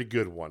got a pretty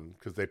good one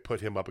because they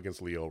put him up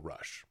against Leo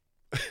Rush.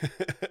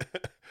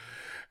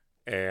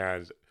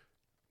 And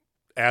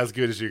as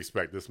good as you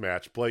expect, this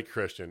match, Blake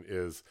Christian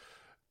is...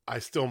 I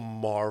still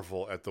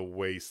marvel at the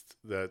waste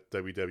that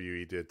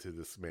WWE did to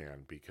this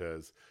man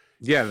because...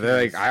 Yeah,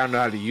 they're I don't know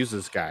how to use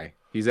this guy.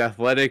 He's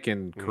athletic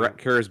and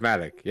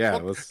charismatic. Yeah,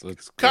 well,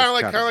 let's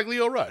kind of like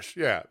Leo Rush.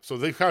 Yeah, so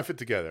they kind of fit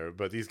together.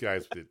 But these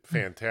guys did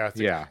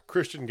fantastic. Yeah,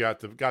 Christian got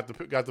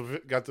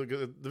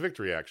the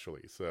victory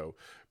actually. So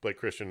Blake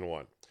Christian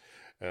won.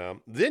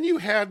 Then you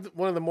had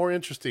one of the more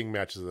interesting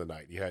matches of the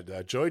night. You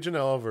had Joey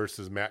Janela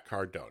versus Matt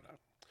Cardona.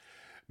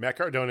 Matt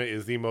Cardona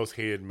is the most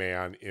hated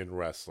man in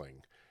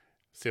wrestling,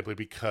 simply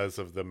because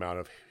of the amount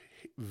of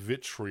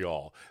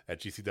vitriol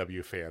that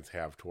GCW fans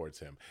have towards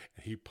him,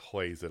 and he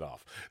plays it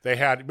off. They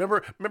had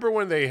remember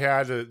when they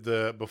had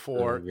the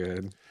before. Oh,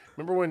 good.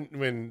 Remember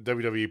when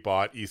WWE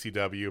bought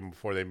ECW and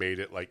before they made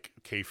it like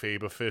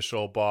kayfabe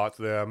official bought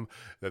them,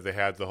 that they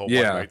had the whole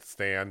one night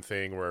stand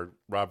thing where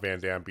Rob Van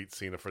Dam beat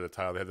Cena for the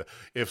title. They had the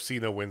if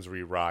Cena wins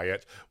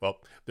Re-Riot. Well,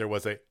 there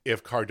was a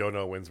if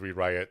Cardona wins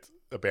Re-Riot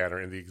a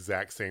banner in the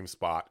exact same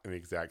spot in the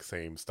exact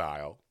same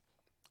style.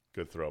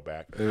 Good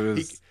throwback.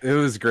 It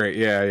was great.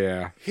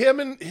 Yeah.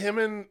 Him and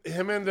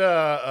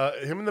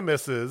the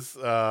missus,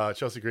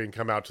 Chelsea Green,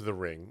 come out to the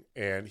ring,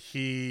 and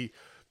he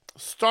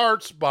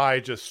starts by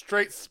just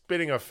straight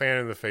spitting a fan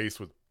in the face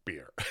with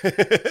beer.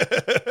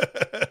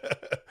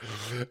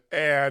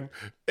 And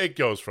it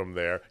goes from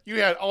there. You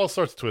had all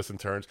sorts of twists and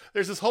turns.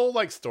 There's this whole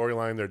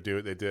storyline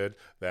they did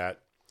that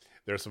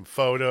there's some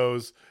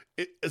photos.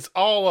 It's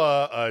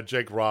all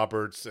Jake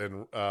Roberts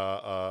and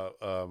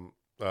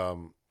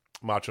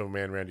Macho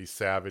Man Randy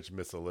Savage,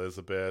 Miss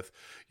Elizabeth,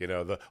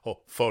 the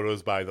whole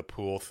photos by the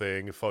pool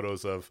thing,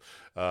 photos of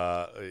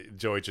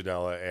Joey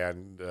Janela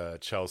and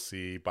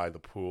Chelsea by the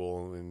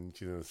pool and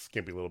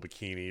skimpy little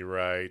bikini,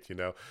 right?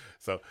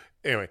 So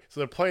anyway, so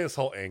they're playing this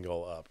whole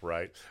angle up,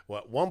 right? Well,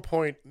 at one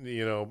point,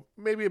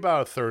 maybe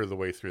about a third of the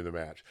way through the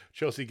match,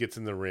 Chelsea gets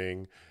in the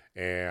ring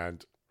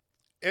and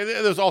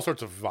there's all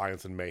sorts of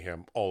violence and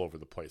mayhem all over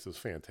the place. It was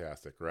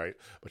fantastic, right?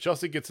 But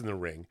Chelsea gets in the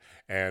ring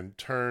and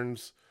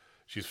turns.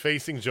 She's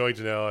facing Joey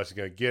Janela. She's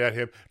going to get at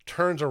him.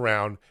 Turns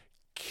around,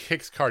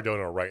 kicks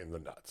Cardona right in the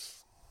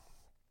nuts.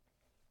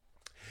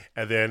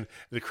 And then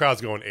the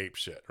crowd's going ape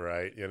shit,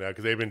 right?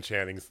 Because they've been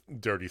chanting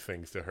dirty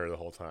things to her the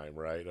whole time,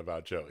 right,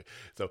 about Joey.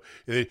 So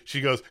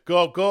she goes,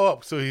 go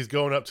up. So he's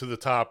going up to the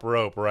top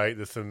rope, right,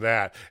 this and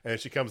that. And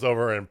she comes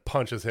over and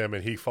punches him,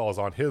 and he falls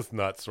on his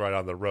nuts right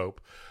on the rope.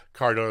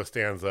 Cardona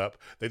stands up.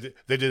 They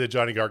did a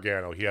Johnny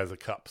Gargano. He has a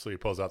cup, so he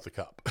pulls out the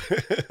cup.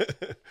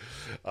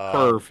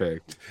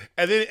 Perfect.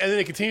 And then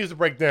it continues to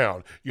break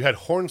down. You had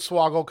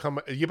Hornswoggle come.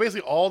 You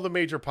basically all the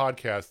major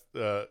podcasts,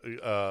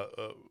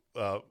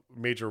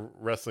 major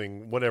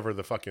wrestling, whatever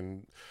the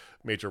fucking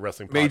major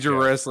wrestling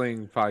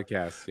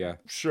podcast. Yeah,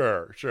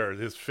 sure,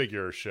 his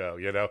figure show.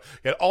 You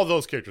had all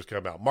those characters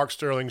come out. Mark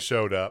Sterling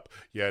showed up.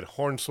 You had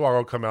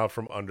Hornswoggle come out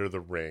from under the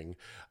ring.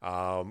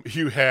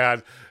 You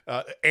had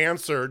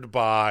answered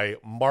by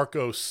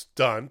Marco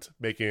Stunt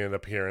making an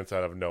appearance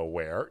out of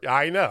nowhere.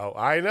 I know.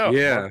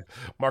 Yeah,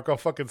 Marco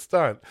fucking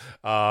Stunt.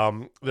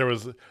 There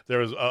was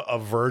a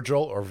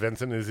Virgil, or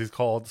Vincent as he's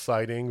called,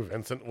 sighting.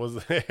 Vincent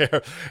was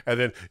there, and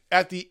then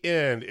at the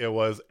end it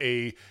was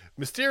a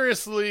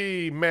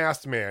mysteriously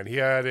masked man. He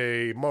had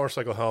a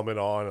motorcycle helmet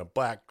on, a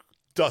black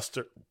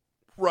duster,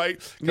 right?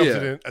 Comes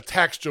in,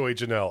 attacks Joey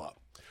Janela.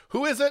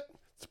 Who is it?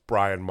 It's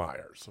Brian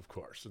Myers, of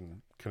course.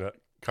 And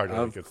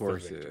Cardona gets the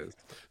victory. It is.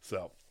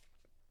 So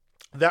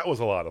that was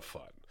a lot of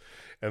fun.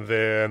 And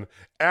then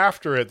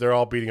after it, they're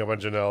all beating up on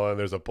Janela, and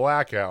there's a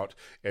blackout,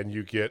 and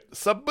you get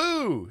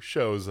Sabu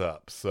shows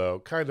up. So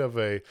kind of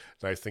a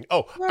nice thing.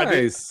 Oh,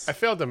 nice. I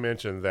failed to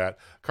mention that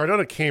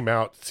Cardona came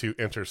out to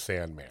enter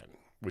Sandman,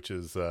 which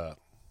is of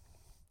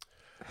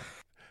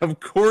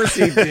course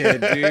he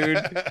did, dude.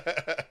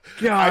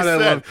 God, I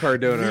love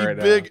Cardona right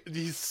now.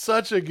 He's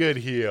such a good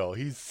heel.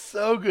 He's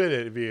so good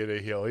at being a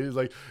heel. He's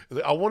like,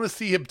 I want to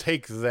see him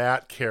take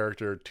that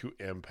character to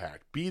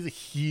Impact. Be the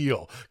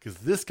heel, because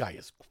this guy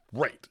is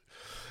great.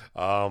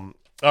 All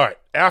right.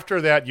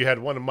 After that, you had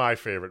one of my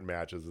favorite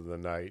matches of the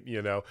night.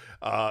 It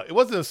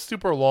wasn't a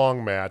super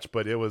long match,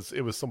 but it was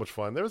so much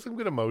fun. There was some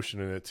good emotion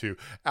in it too.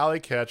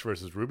 Allie Katch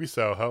versus Ruby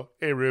Soho.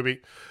 Hey,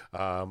 Ruby.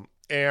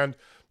 And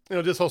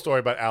this whole story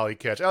about Allie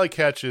Katch. Allie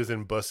Katch is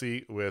in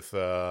Bussy with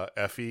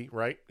Effie,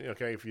 right?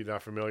 Okay, if you're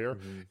not familiar.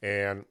 Mm-hmm.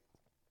 And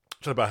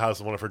talking about how this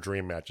is one of her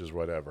dream matches,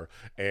 whatever.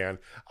 And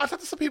I thought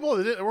to some people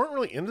that weren't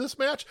really into this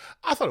match,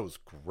 I thought it was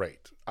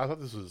great. I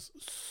thought this was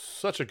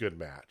such a good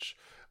match.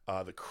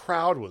 The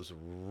crowd was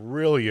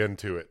really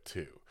into it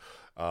too.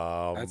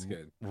 That's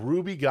good.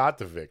 Ruby got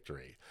the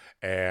victory,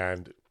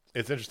 and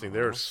it's interesting.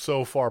 They're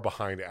so far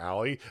behind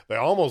Allie, they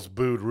almost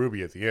booed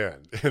Ruby at the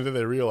end, and then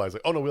they realized,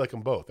 like, oh no, we like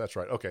them both. That's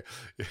right. Okay,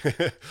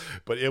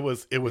 but it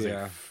was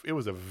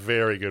a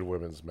very good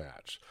women's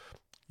match.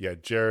 Yeah,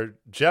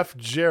 Jeff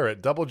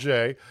Jarrett, Double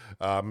J,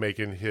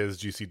 making his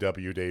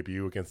GCW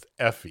debut against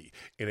Effie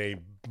in a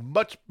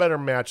much better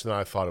match than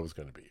I thought it was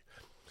going to be.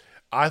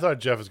 I thought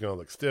Jeff was going to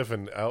look stiff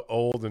and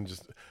old, and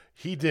just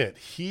he didn't.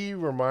 He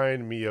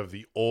reminded me of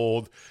the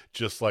old,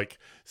 just like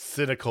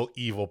cynical,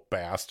 evil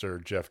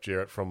bastard Jeff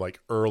Jarrett from like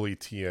early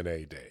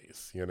TNA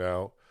days,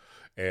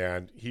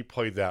 and he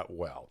played that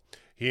well.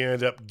 He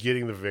ended up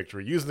getting the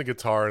victory, using the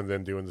guitar and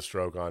then doing the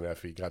stroke on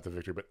Effie, got the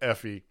victory. But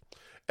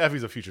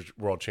Effie's a future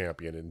world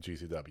champion in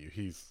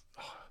GCW.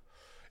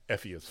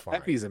 Effie is fine.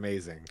 Effie's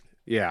amazing.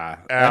 Yeah,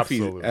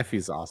 absolutely.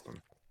 Effie's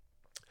awesome.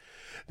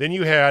 Then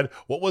you had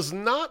what was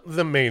not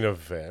the main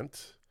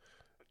event,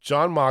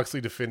 Jon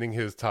Moxley defending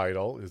his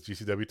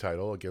GCW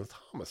title against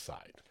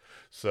Homicide.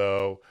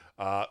 So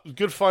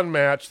good fun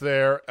match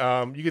there.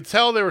 You could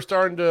tell they were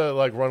starting to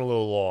like run a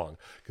little long,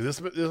 because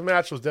this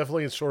match was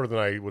definitely shorter than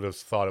I would have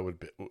thought it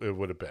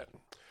would have been.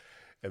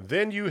 And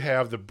then you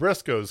have the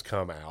Briscoes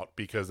come out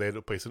because they had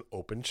to place an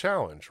open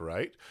challenge,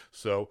 right?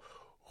 So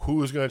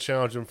who's going to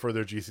challenge them for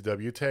their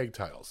GCW tag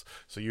titles?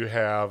 So you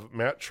have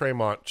Matt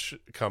Tremont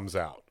comes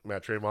out.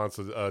 Matt Tremont's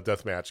a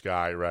deathmatch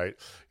guy, right?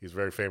 He's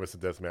very famous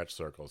in deathmatch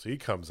circles. He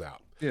comes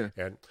out. Yeah.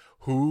 And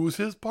who's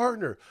his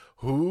partner?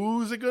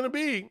 Who's it going to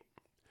be?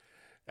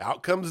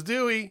 Out comes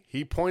Dewey.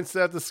 He points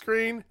at the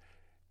screen.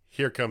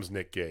 Here comes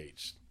Nick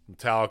Gage.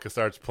 Metallica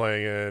starts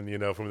playing,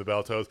 from the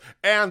Beltos,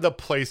 and the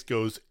place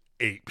goes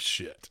ape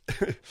shit.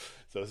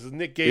 So this is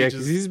Nick Gage. Yeah,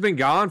 because he's been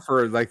gone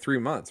for like 3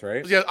 months,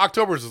 right? Yeah,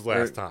 October's his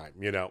last time.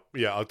 Yeah,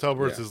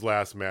 October's his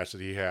last match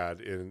that he had.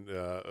 In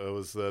it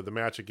was the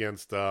match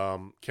against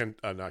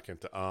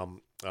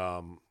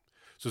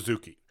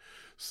Suzuki.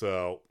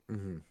 So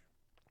the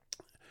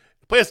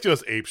place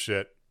goes ape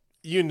shit.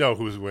 You know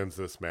who wins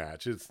this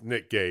match? It's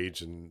Nick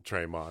Gage and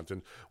Tremont.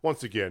 And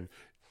once again,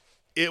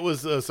 it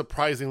was a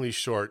surprisingly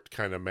short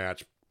kind of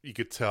match. You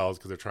could tell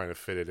because they're trying to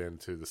fit it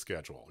into the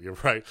schedule. You're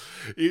right.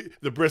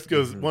 The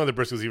Briscoes, one of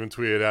the Briscoes even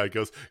tweeted out, he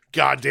goes,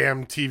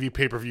 "Goddamn TV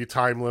pay-per-view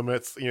time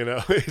limits."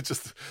 It's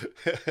just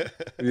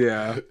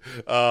yeah.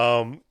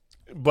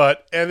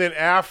 But and then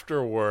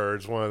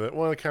afterwards, one of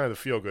the kind of the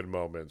feel-good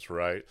moments,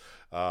 right?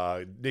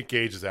 Nick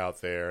Gage is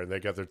out there, and they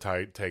got their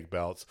tag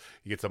belts.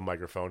 He gets a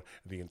microphone.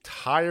 The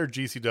entire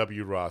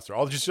GCW roster,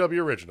 all the GCW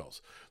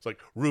originals. It's like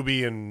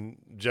Ruby and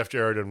Jeff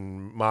Jarrett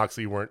and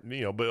Moxley weren't,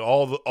 but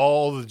all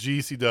the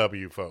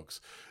GCW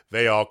folks,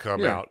 they all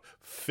come out,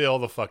 fill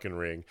the fucking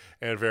ring,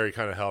 and very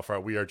kind of hellfire.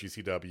 We are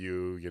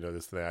GCW,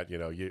 this and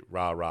that,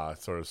 rah rah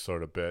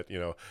sort of bit,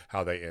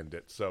 how they end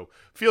it. So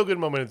feel good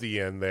moment at the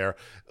end there.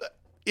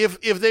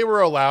 If they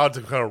were allowed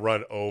to kind of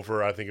run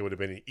over, I think it would have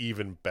been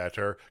even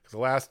better, because the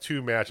last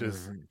two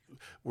matches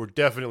were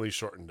definitely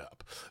shortened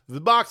up. The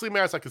Moxley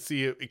match, I could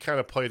see it kind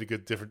of played a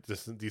good,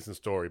 decent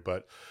story,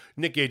 but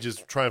Nick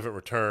Gage's triumphant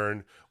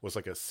return was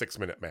like a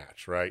 6-minute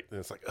match, right? And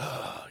it's like,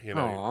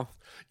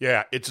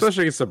 yeah, it's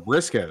especially against the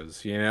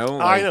Briscoes,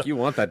 I know. You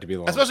want that to be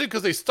long, especially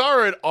because they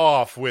started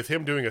off with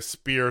him doing a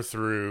spear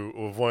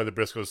through one of the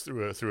Briscoes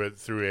through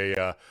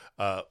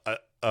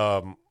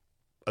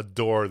a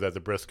door that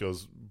the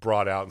Briscoes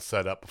brought out and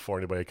set up before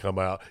anybody come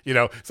out,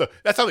 so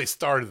that's how they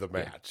started the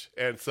match.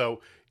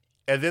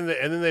 And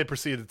then they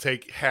proceeded to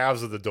take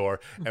halves of the door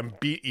and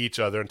beat each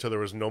other until there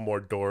was no more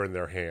door in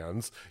their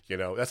hands.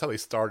 That's how they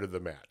started the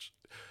match.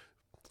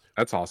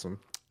 That's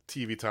awesome.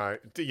 TV time,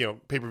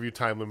 pay-per-view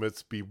time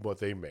limits be what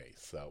they may.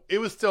 So it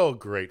was still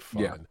great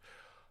fun. Yeah.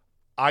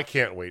 I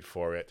can't wait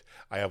for it.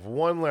 I have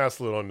one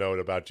last little note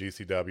about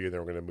GCW, and then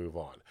we're going to move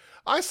on.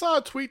 I saw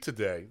a tweet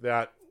today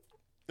that,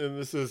 and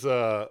this is,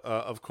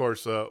 of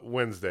course,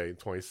 Wednesday,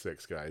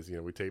 26, guys.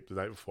 We taped the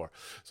night before.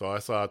 So I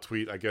saw a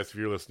tweet, I guess if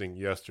you're listening,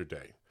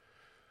 yesterday.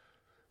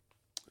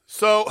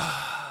 So,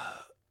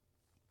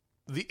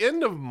 the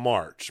end of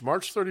March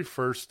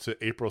 31st to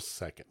April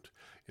 2nd,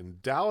 in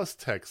Dallas,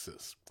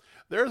 Texas,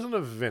 there's an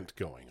event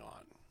going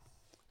on.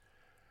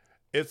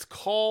 It's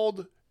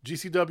called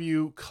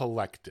GCW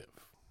Collective.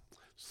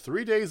 It's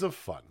 3 days of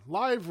fun,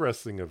 live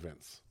wrestling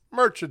events,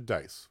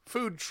 merchandise,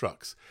 food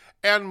trucks,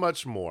 and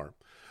much more,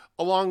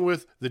 along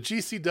with the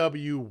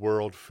GCW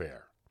World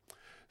Fair.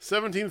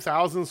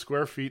 17,000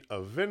 square feet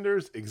of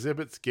vendors,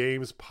 exhibits,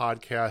 games,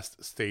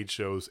 podcasts, stage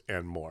shows,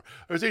 and more.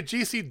 There's a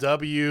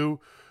GCW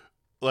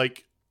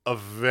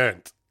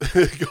event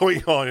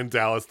going on in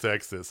Dallas,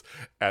 Texas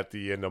at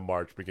the end of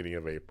March, beginning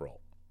of April.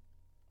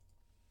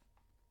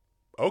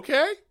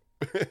 Okay.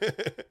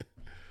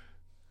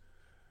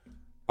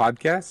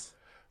 Podcasts?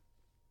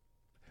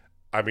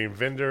 I mean,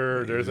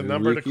 vendor, there's a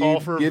number to call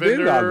for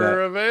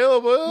vendor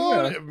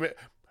available. Yeah.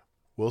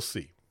 We'll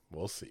see.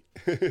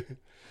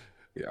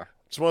 Yeah.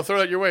 Just want to throw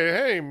that your way.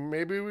 Hey,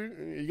 maybe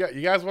you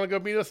guys want to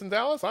go meet us in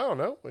Dallas? I don't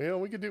know.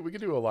 We could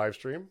do a live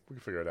stream. We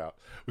can figure it out.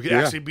 We could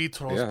actually be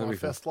Toronto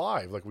Fest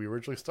live, like we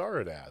originally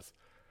started as,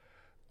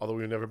 although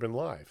we've never been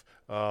live.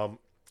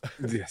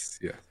 Yes,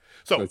 yeah.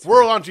 So that's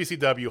World on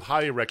GCW,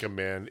 highly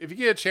recommend. If you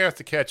get a chance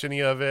to catch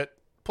any of it,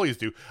 please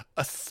do,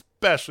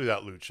 especially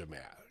that lucha match.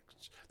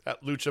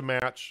 That lucha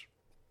match,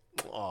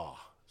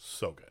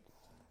 so good.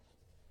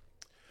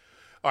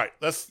 All right,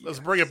 let's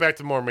bring it back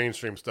to more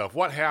mainstream stuff.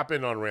 What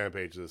happened on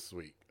Rampage this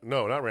week?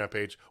 No, not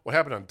Rampage. What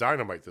happened on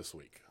Dynamite this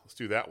week? Let's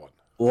do that one.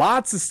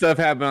 Lots of stuff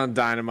happened on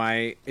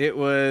Dynamite. It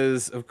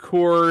was, of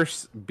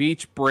course,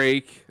 Beach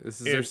Break. This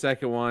is their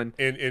second one.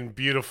 In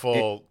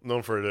beautiful,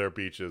 known for their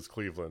beaches,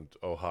 Cleveland,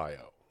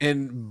 Ohio.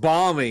 In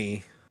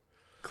balmy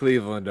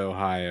Cleveland,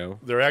 Ohio.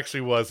 There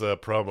actually was a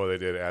promo they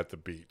did at the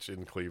beach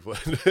in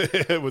Cleveland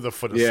with a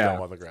foot of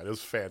snow on the ground. It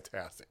was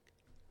fantastic.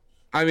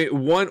 I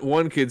mean,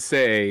 one could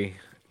say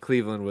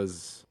Cleveland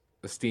was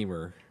a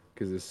steamer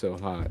because it's so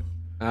hot.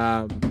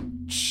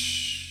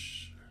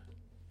 Shh.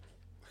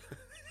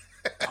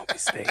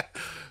 Always stay.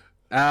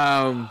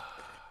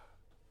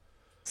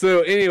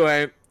 So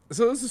anyway,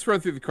 let's just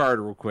run through the card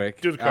real quick.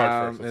 Do the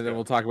card first, and then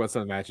we'll talk about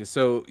some of the matches.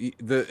 So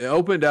it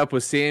opened up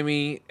with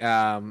Sammy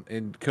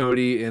and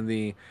Cody in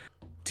the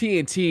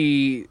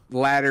TNT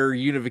ladder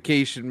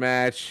unification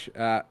match.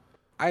 I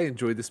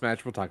enjoyed this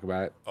match. We'll talk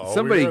about it.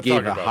 Somebody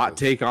gave a hot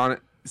take on it.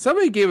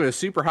 Somebody gave it a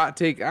super hot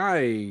take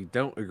I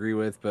don't agree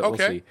with, but we'll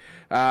see.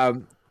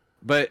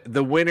 But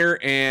the winner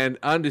and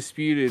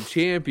undisputed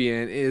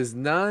champion is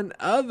none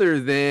other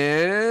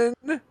than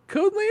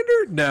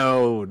Codelander?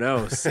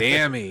 No,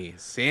 Sammy.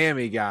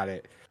 Sammy got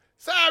it.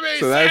 Sammy!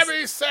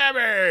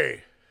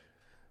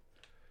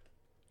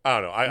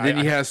 I don't know. I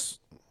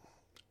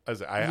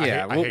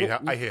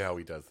hate how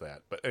he does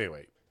that. But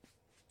anyway.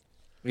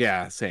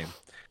 Yeah, same.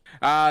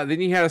 Then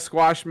you had a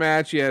squash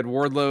match. You had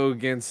Wardlow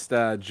against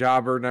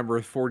Jobber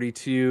number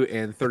 42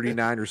 and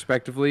 39,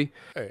 respectively.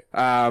 Hey,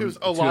 it was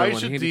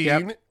Elijah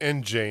Dean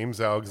and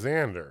James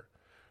Alexander.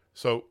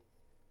 So,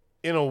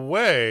 in a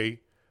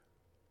way,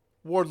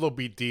 Wardlow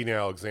beat Dean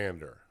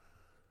Alexander.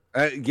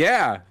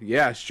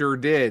 Yeah, sure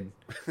did.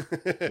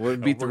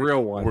 Wouldn't beat the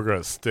real one. We're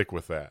going to stick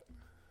with that.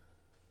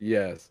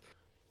 Yes.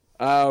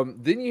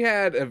 Then you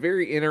had a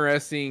very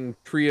interesting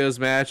trios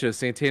match of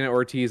Santana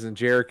Ortiz and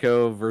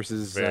Jericho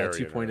versus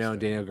 2.0 and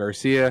Daniel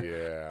Garcia.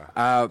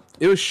 Yeah.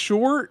 It was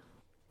short,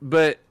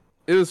 but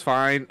it was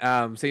fine.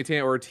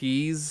 Santana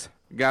Ortiz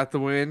got the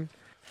win.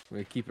 I'm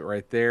going to keep it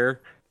right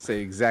there. Say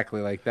exactly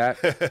like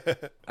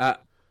that.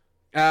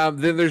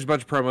 Then there's a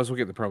bunch of promos. We'll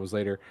get the promos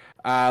later.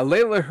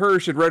 Layla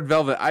Hirsch and Red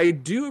Velvet. I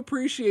do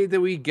appreciate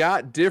that we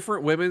got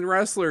different women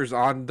wrestlers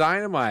on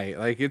Dynamite.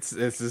 Like this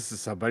is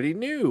somebody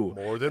new.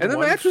 More than and the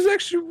match was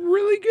actually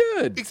really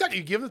good. Exactly.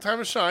 You give them the time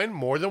to shine.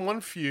 More than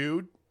one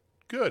feud.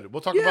 Good.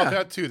 We'll talk about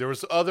that too. There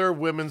was other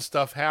women's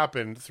stuff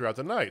happened throughout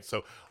the night.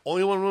 So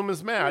only one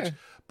women's match,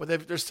 but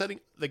they're setting.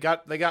 They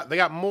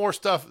got more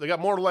stuff. They got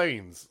more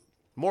lanes.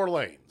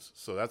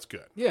 So that's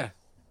good. Yeah.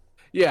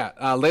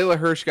 Layla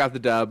Hirsch got the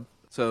dub.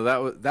 So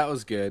that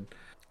was good.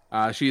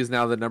 She is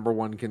now the number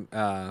one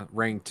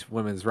ranked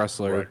women's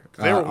wrestler. Right.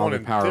 They were on the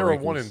Power They were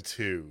rankings. 1 and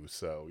 2.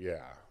 So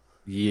yeah.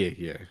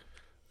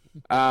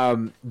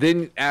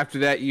 Then after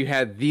that, you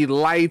had the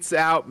lights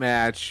out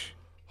match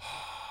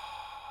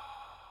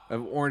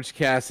of Orange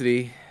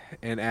Cassidy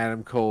and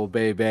Adam Cole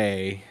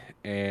Bay,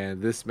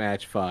 and this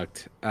match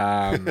fucked.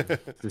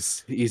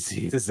 Just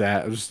easy as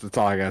that. That's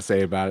all I gotta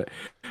say about it.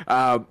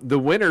 The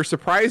winner,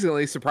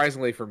 surprisingly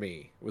for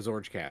me, was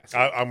Orange Cassidy.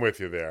 I'm with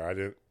you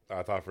there.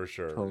 I thought for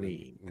sure.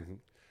 Clean. Mm-hmm.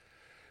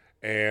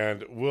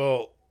 And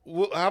we'll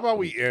how about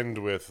we end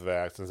with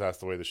that, since that's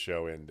the way the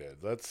show ended.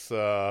 Let's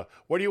what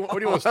do you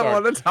want to start? I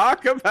want to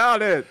talk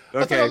about it.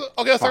 Okay.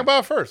 Let's talk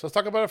about it first. Let's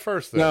talk about it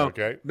first then,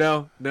 okay?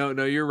 No,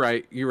 you're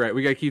right.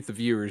 We got to keep the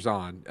viewers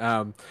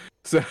on.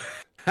 So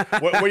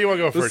where do you want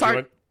to go first?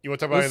 You want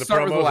to talk about the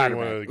promos, or you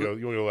want to go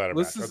to the ladder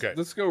match? Okay.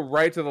 Let's go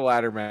right to the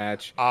ladder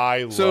match.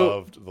 I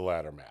loved the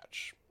ladder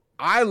match.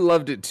 I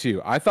loved it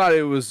too. I thought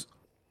it was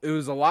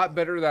a lot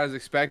better than I was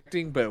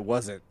expecting, but it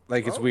wasn't.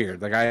 Like, it's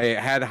weird. Like, I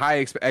had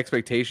high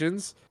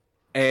expectations,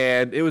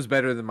 and it was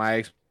better than my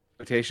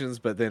expectations,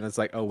 but then it's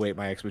like, oh wait,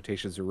 my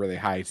expectations are really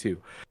high too.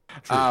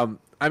 True.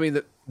 I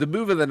mean, the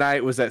move of the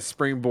night was that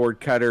springboard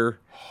cutter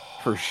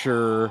for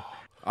sure,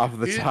 off of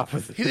the top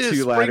of the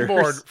two ladders.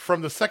 Springboard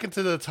from the second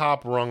to the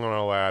top rung on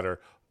a ladder,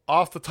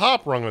 off the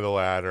top rung of the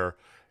ladder,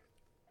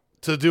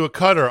 to do a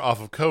cutter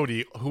off of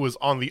Cody, who was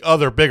on the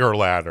other bigger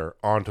ladder,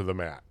 onto the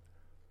mat.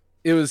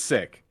 It was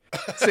sick.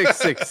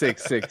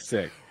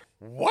 Sick.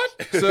 What?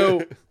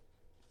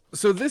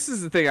 So this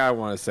is the thing I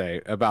want to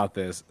say about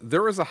this.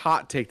 There was a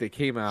hot take that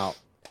came out,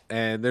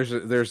 and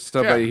there's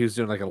somebody who's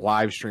doing like a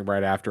live stream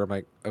right after. I'm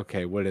like,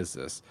 okay, what is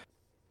this?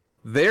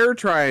 They're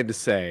trying to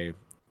say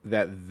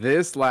that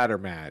this ladder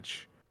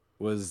match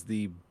was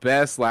the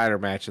best ladder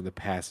match in the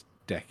past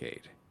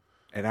decade,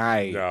 and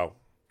I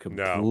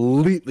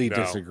completely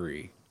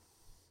disagree.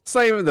 It's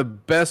not even the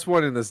best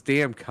one in this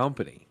damn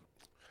company.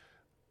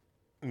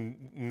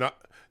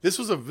 This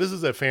is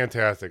a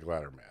fantastic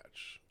ladder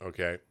match.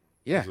 Okay.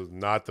 Yeah. This was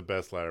not the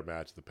best ladder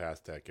match of the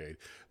past decade.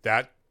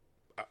 That,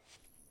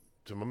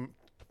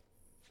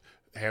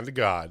 hand to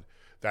God,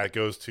 that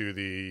goes to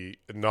the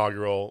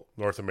inaugural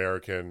North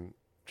American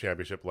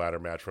Championship ladder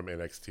match from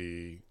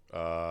NXT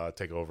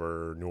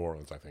TakeOver New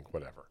Orleans, I think,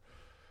 whatever.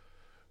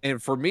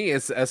 And for me,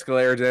 it's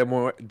Escalera de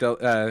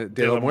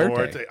la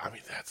Muerte. I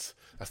mean, that's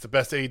the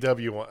best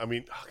AEW one. I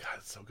mean, oh God,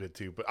 it's so good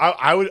too. But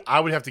I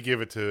would have to give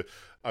it to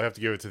the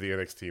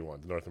NXT one,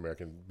 the North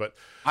American. But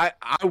I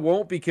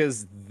won't,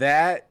 because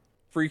that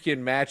freaking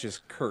match is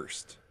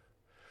cursed.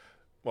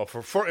 Well,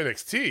 for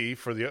NXT,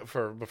 for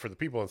the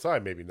people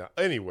inside, maybe not.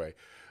 Anyway,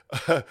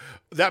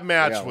 that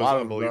match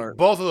was unbelievable.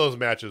 Both of those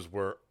matches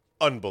were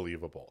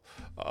unbelievable.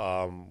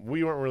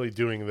 We weren't really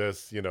doing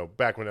this,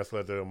 back when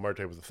Escalera de la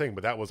Muerte was a thing,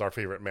 but that was our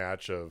favorite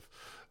match of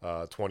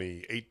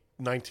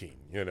 2019.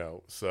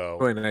 So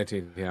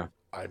 2019, yeah.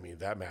 I mean,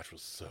 that match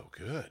was so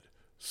good,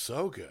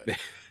 so good.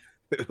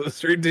 It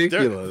was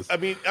ridiculous. I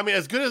mean,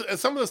 as good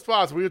as some of the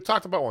spots we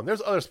talked about one.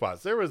 There's other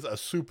spots. There was a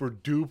super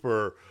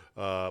duper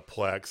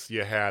plex.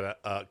 You had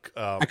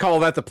I call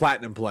that the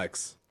platinum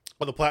plex.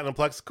 Oh, the platinum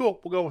plex. Cool.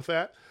 We'll go with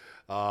that.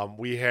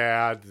 We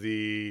had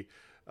the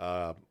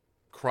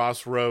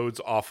crossroads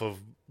off of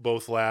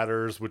both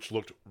ladders, which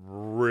looked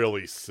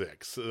really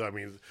sick. So, I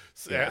mean,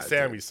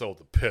 Sammy sold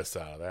the piss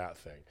out of that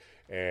thing.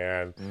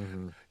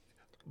 And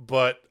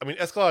but I mean,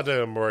 Escalada de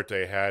la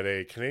Muerte had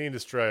a Canadian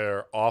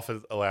Destroyer off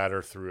a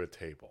ladder through a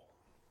table.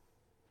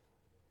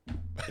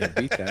 Yeah,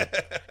 beat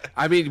that.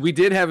 I mean, we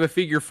did have a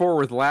figure four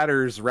with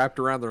ladders wrapped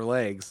around their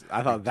legs.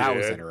 I thought that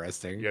was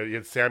interesting. Yeah, you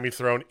had Sammy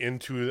thrown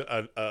into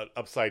an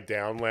upside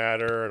down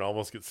ladder and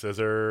almost get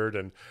scissored,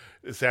 and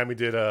Sammy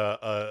did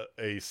a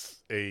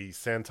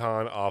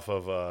senton off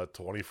of a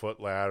 20-foot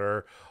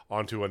ladder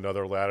onto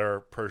another ladder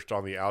perched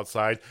on the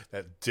outside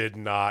that did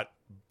not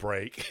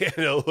break,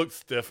 and it looked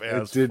stiff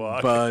as fuck. It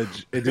didn't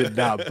budge. It did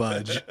not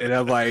budge. And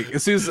I'm like,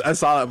 as soon as I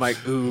saw it, I'm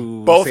like,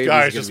 ooh. Both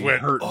guys just went,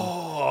 hurting.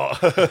 Oh.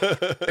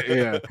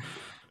 Yeah.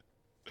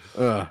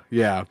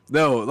 Yeah.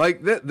 No,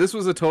 like this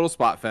was a total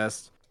spot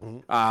fest.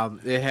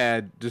 It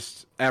had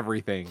just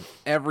everything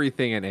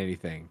and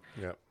anything.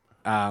 Yep.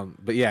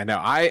 But yeah, no,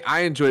 I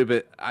enjoyed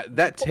it. But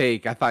that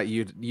take, I thought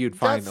you'd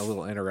find a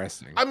little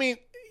interesting. I mean,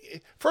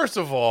 first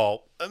of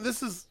all,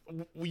 this is,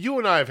 you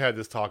and I have had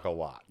this talk a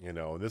lot,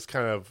 and this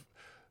kind of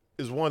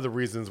is one of the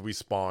reasons we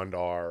spawned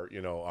our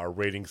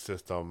rating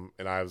system.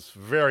 And I was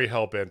very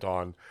hell-bent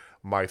on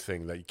my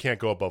thing that you can't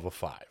go above a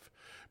 5,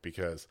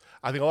 because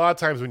I think a lot of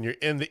times when you're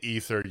in the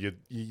ether,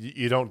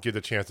 you don't get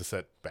the chance to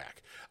sit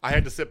back. I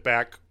had to sit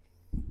back.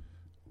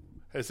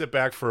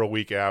 For a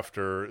week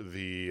after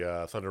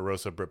the Thunder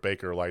Rosa Britt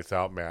Baker Lights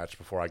Out match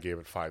before I gave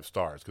it 5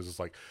 stars, because it's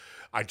like,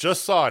 I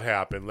just saw it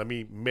happen. Let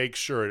me make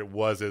sure it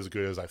was as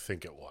good as I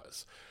think it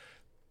was.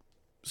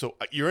 So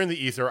you're in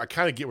the ether. I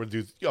kind of get what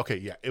dudes. Okay,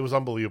 yeah, it was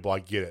unbelievable. I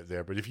get it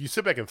there. But if you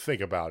sit back and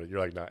think about it, you're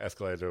like, nah,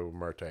 Escalado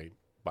Muerte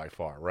by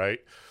far, right?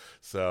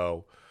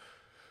 So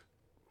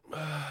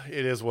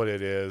it is what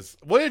it is.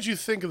 What did you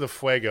think of the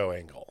Fuego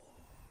angle?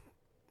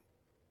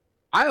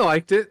 I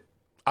liked it.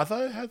 I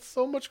thought it had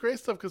so much great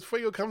stuff because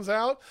Fuego comes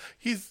out.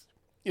 He's,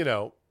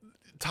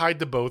 tied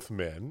to both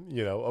men,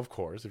 of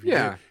course. If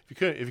you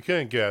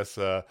couldn't guess,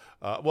 well,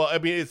 I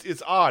mean,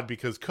 it's odd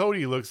because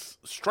Cody looks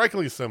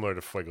strikingly similar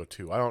to Fuego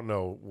too. I don't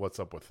know what's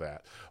up with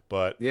that,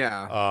 but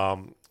yeah,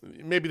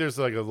 maybe there's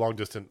like a long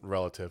distant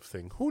relative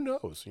thing. Who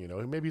knows?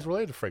 Maybe he's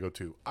related to Fuego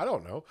too. I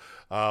don't know,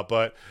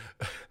 but.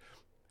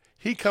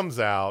 He comes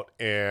out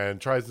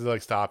and tries to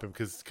stop him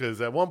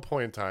because at one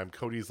point in time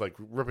Cody's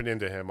ripping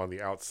into him on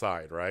the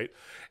outside, right?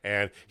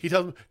 And he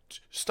tells him,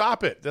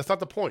 "Stop it! That's not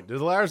the point.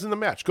 The ladder's in the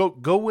match. Go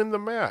win the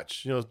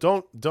match. You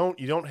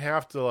don't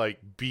have to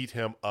beat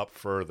him up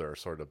further,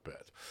 sort of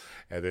bit."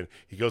 And then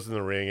he goes in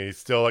the ring and he's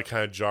still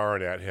kind of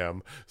jarring at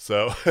him.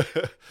 So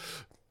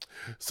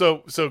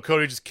so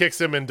Cody just kicks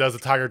him and does a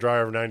Tiger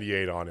Driver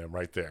 98 on him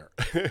right there.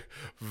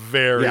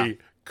 Very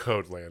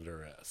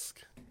Codelander-esque.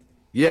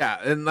 Yeah,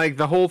 and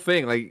the whole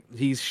thing,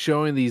 he's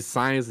showing these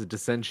signs of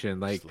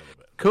dissension.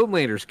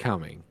 Codelander's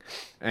coming,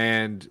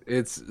 and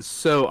it's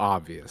so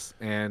obvious.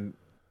 And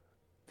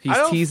he's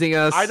teasing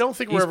us. I don't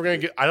think we're ever gonna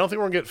get. I don't think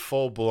we're gonna get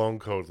full blown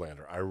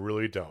Codelander. I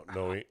really don't.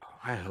 No,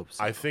 I hope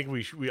so. I think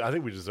I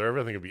think we deserve it.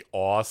 I think it'd be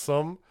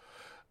awesome,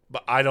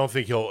 but I don't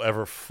think he'll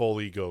ever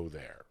fully go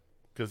there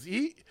because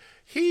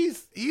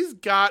he's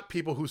got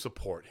people who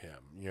support him.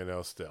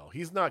 Still,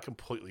 he's not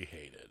completely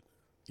hated.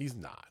 He's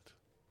not.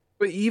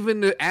 But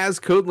even as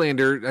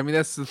Codelander, I mean,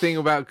 that's the thing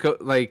about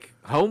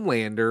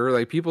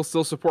Homelander. People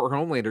still support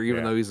Homelander,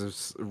 even though he's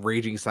a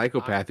raging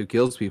psychopath who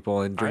kills people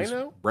and drinks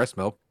breast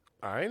milk.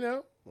 I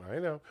know.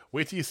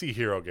 Wait till you see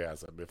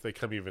Herogasm. If they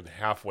come even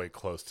halfway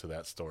close to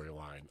that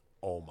storyline,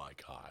 oh my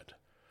god.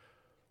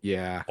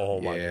 Yeah.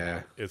 Oh my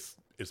god. It's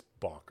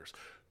bonkers.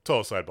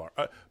 Total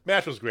sidebar.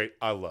 Match was great.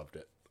 I loved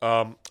it.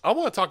 I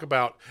want to talk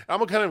about. I'm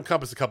gonna kind of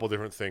encompass a couple of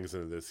different things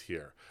into this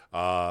here. Okay.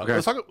 I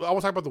want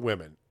to talk about the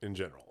women in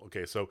general.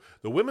 Okay, so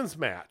the women's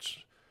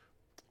match,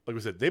 like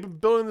we said, they've been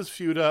building this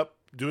feud up,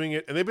 doing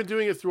it, and they've been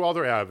doing it through all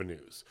their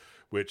avenues,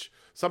 which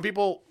some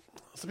people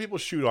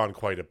shoot on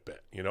quite a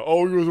bit.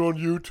 Oh, you're on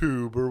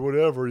YouTube or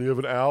whatever. You have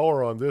an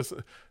hour on this.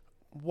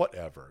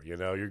 Whatever,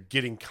 you're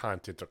getting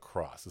content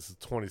across. This is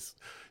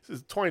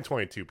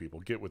 2022, people.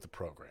 Get with the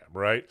program,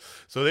 right?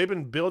 So they've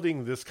been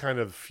building this kind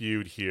of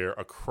feud here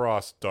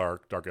across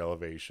Dark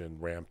Elevation,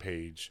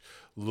 Rampage,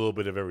 a little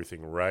bit of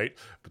everything, right?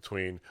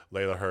 Between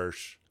Layla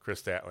Hirsch,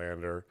 Chris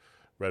Statlander,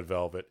 Red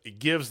Velvet. It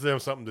gives them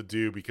something to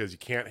do because you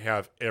can't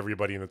have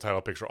everybody in the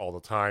title picture all the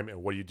time.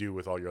 And what do you do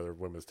with all your other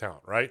women's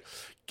talent, right?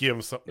 Give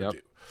them something to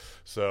do.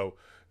 So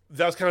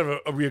that was kind of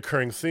a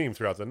reoccurring theme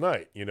throughout the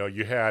night.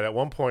 You had at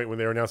one point when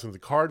they were announcing the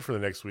card for the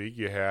next week,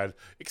 you had,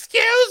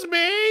 "Excuse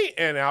me,"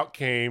 and out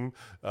came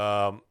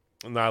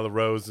Nyla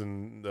Rose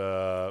and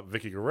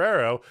Vicky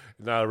Guerrero.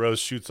 Nyla Rose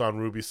shoots on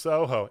Ruby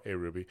Soho. Hey,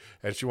 Ruby.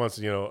 And she wants,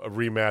 a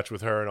rematch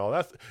with her and all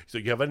that. So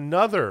you have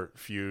another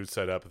feud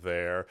set up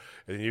there.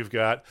 And then you've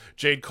got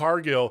Jade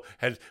Cargill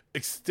had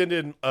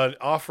extended an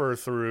offer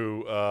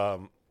through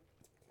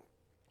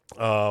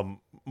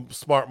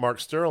Smart Mark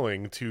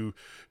Sterling to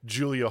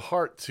Julia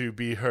Hart to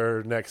be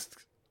her next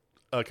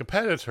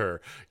competitor,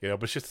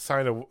 but she has to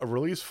sign a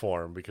release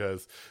form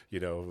because,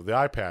 the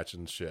eye patch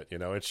and shit,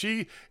 and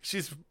she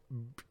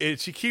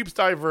keeps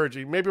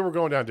diverging. Maybe we're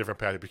going down a different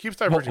path, but keeps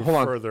diverging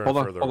further and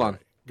further.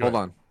 Hold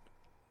on.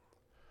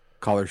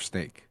 Call her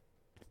Snake.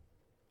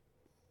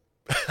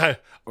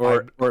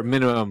 or at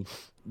minimum,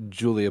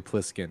 Julia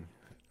Pliskin,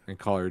 and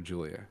call her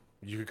Julia.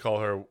 You could call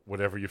her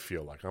whatever you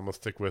feel like. I'm gonna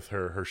stick with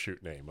her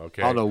shoot name.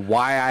 Okay. I don't know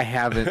why I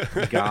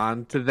haven't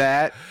gone to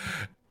that.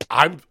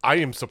 I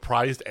am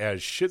surprised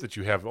as shit that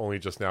you have only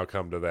just now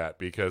come to that,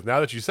 because now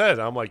that you said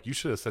it, I'm like, you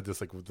should have said this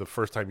the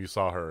first time you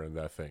saw her in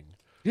that thing.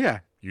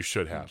 Yeah, you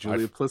should have.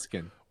 Julia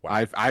Pliskin.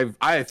 Wow.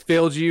 I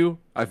failed you.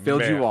 I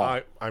failed you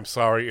all. I'm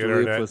sorry, Julia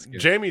internet. Pliskin.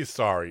 Jamie's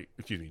sorry.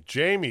 Excuse me.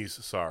 Jamie's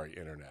sorry,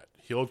 internet.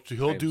 He'll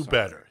do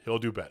better. He'll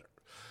do better.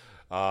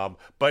 But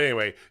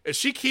anyway,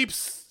 she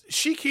keeps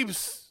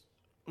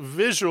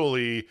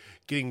visually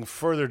getting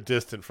further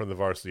distant from the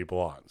Varsity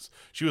Blondes.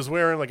 She was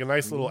wearing a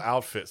nice little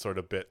outfit sort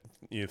of bit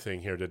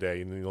thing here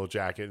today, and the little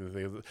jacket and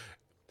things.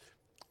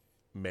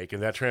 Making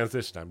that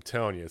transition, I'm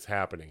telling you, it's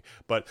happening.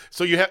 But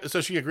so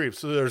she agrees.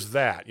 So there's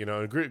that,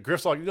 and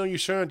Griff's like, you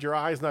shouldn't. Your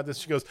eye's not this.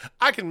 She goes,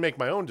 I can make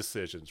my own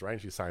decisions, right?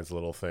 And she signs a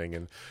little thing,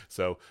 and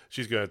so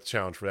she's going to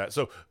challenge for that.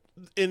 So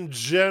in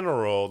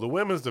general, the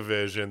women's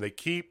division, they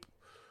keep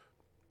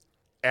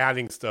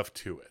adding stuff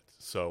to it.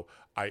 So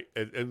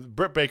And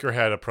Britt Baker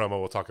had a promo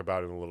we'll talk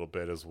about in a little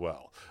bit as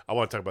well. I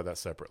want to talk about that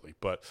separately,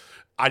 but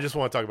I just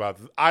want to talk about,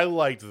 I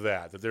liked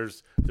that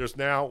there's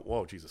now,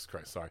 whoa, Jesus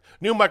Christ, sorry.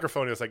 New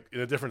microphone is like in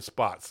a different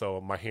spot,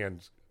 so my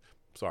hand,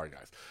 sorry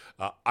guys.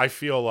 I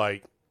feel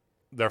like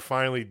they're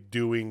finally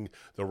doing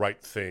the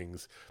right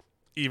things,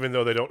 even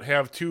though they don't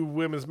have 2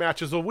 women's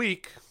matches a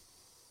week.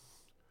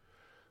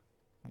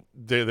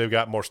 They've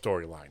got more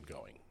storyline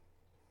going.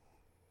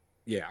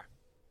 Yeah.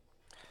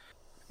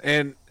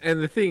 And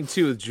the thing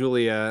too with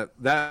Julia,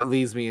 that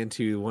leads me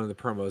into one of the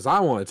promos I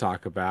want to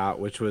talk about,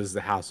 which was the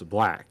House of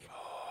Black.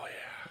 Oh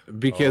yeah.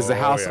 Because the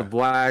House of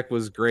Black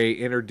was great,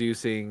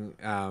 introducing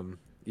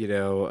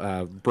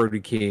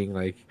Brody King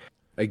like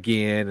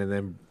again, and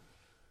then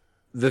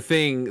the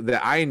thing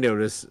that I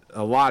noticed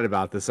a lot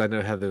about this, I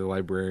know Heather the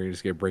librarian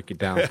is going to break it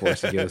down for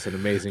us and give us an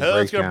amazing breakdown.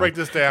 Heather's going to break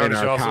this down in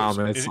our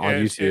comments on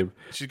YouTube.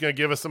 She's going to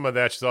give us some of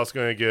that. She's also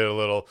going to get a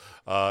little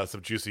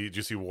some juicy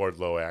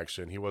Wardlow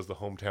action. He was the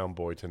hometown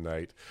boy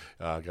tonight.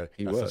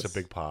 He was such a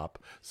big pop.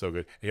 So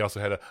good. He also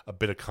had a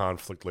bit of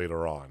conflict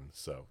later on.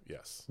 So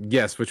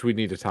yes, which we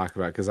need to talk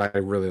about because I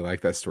really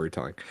like that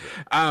storytelling.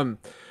 Yeah.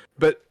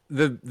 But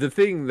the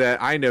thing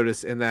that I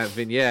noticed in that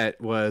vignette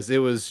was it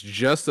was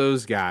just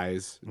those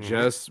guys,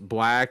 just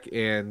Black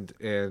and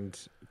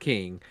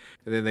King,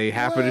 and then they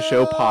happened to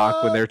show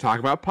Pac when they were talking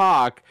about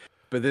Pac,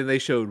 but then they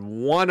showed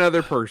one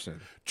other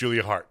person,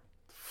 Julia Hart,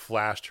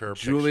 flashed her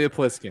Julia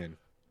picture. Pliskin.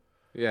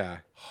 Yeah,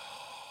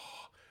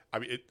 I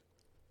mean,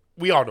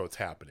 we all know it's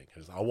happening.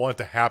 I want it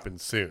to happen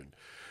soon,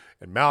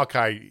 and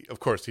Malachi, of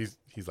course, he's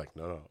like,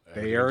 no,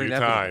 they are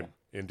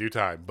in due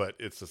time, but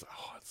it's just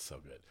it's so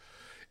good.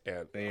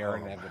 And they are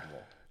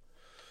inevitable.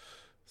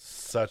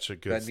 Such a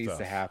good that stuff. Needs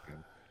to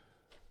happen.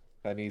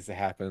 That needs to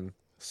happen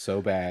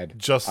so bad.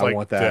 Just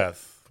like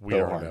death, we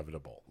are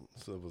inevitable.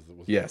 So it was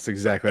yes,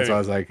 exactly. That's why I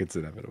was like, it's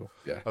inevitable.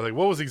 Yeah. I was like,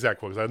 what was the exact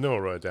quote? Because I know I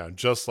wrote it down.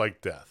 Just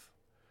like death,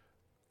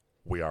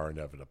 we are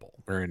inevitable.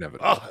 We're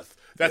inevitable. Oh,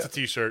 that's a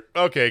T-shirt.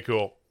 Okay,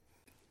 cool.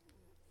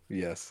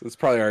 Yes, it's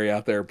probably already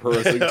out there. Pro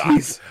Wrestling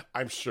Tees.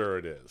 I'm sure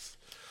it is.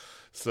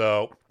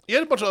 So. You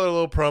had a bunch of other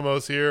little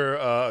promos here.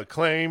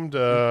 Acclaimed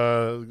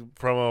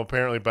promo.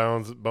 Apparently,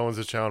 Bones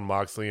has challenged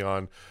Moxley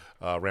on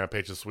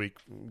Rampage this week.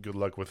 Good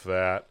luck with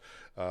that.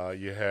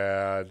 You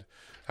had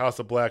House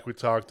of Black we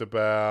talked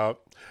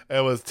about.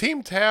 It was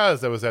Team Taz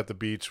that was at the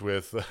beach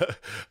with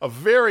a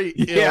very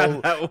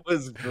that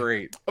was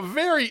great. A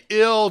very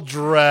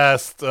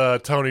ill-dressed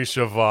Tony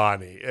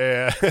Schiavone.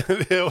 And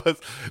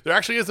there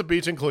actually is a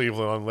beach in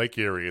Cleveland on Lake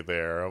Erie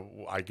there,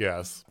 I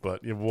guess,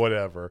 but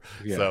whatever.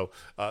 Yeah. So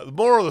the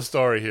moral of the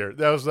story here,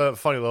 that was a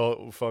funny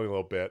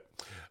little bit.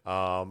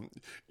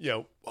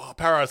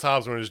 Powerhouse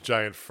Hobbs wearing his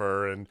giant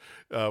fur, and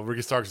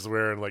Ricky Starks is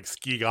wearing like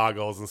ski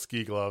goggles and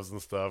ski gloves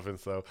and stuff, and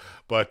so.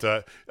 But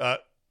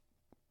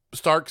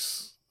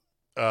Starks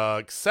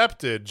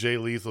accepted Jay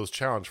Lethal's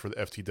challenge for the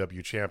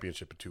FTW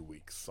Championship in 2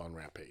 weeks on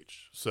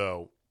Rampage.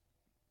 So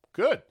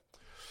good.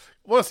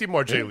 Want to see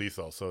more Jay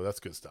Lethal, so that's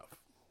good stuff.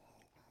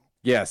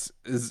 Yes,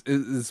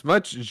 as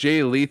much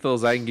Jay Lethal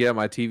as I can get on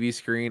my TV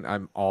screen,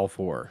 I'm all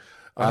for.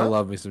 I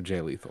love me some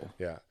Jay Lethal.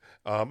 Yeah.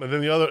 And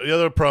then the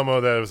other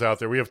promo that was out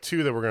there, we have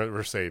 2 that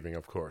we're saving,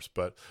 of course,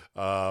 but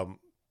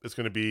it's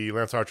going to be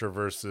Lance Archer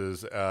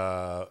versus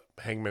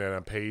Hangman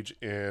Adam Page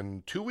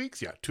in 2 weeks.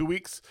 Yeah, 2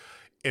 weeks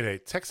in a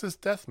Texas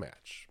death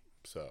match.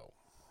 So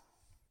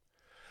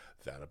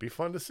that'll be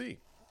fun to see.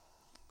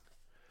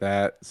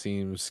 That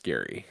seems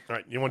scary. All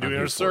right, you want to do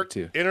Inner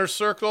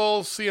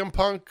Circle, CM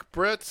Punk,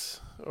 Britt,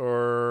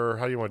 or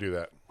how do you want to do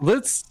that?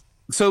 Let's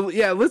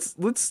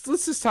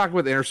just talk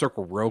about the Inner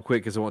Circle real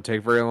quick because it won't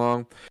take very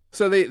long.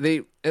 So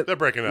they're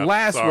breaking up.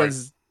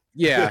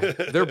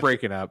 They're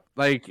breaking up.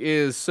 Like, it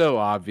is so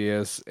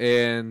obvious,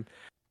 and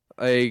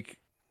like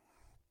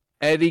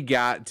Eddie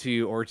got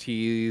to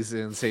Ortiz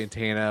and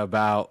Santana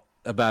about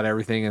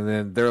everything, and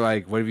then they're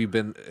like, what have you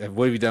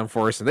done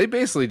for us? And they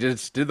basically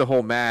just did the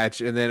whole match,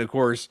 and then of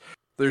course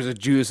there's a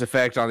Judas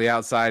effect on the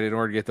outside in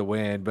order to get the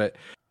win, but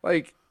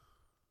like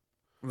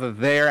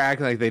they're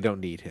acting like they don't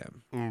need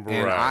him. Right.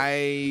 And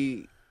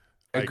I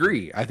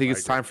agree. I think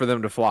it's time for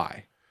them to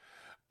fly.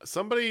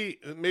 Somebody,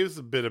 maybe it's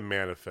a bit of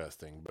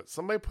manifesting, but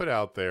somebody put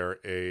out there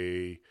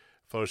a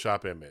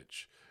Photoshop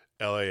image,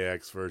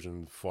 LAX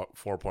version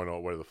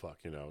 4.0, whatever the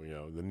fuck,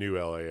 the new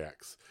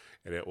LAX.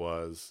 And it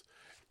was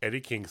Eddie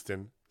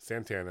Kingston,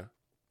 Santana,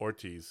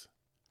 Ortiz,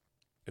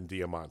 and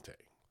Diamante.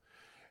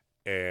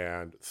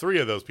 And 3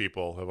 of those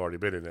people have already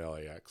been in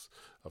LAX,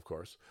 of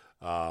course.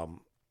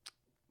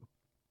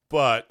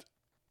 But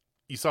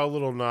you saw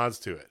little nods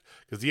to it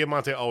because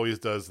Diamante always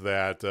does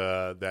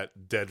that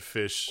dead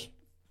fish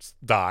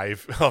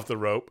dive off the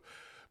rope.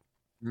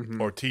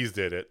 Mm-hmm. Ortiz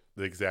did it,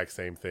 the exact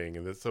same thing,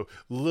 and so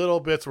little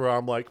bits where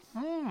I'm like,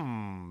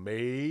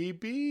 maybe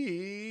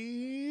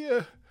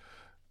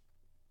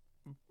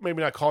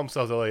not call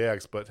themselves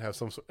LAX, but have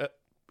some.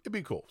 It'd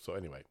be cool. So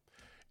anyway,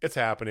 it's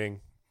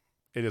happening.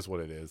 It is what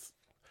it is.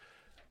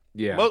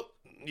 Yeah.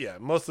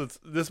 Most of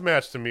this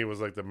match to me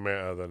was like the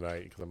man of the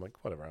night because I'm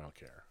like, whatever, I don't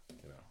care.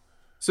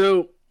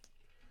 So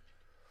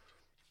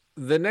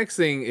the next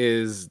thing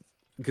is,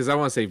 because I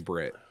want to say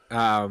Britt,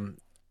 the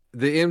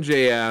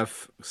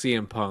MJF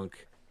CM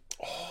Punk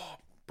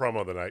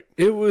promo of the night.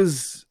 It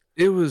was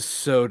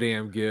so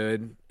damn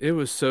good. It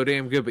was so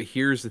damn good. But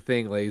here's the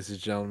thing, ladies and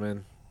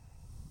gentlemen.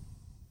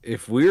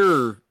 If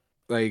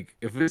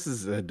this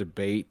is a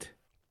debate,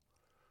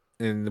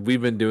 and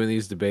we've been doing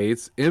these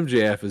debates,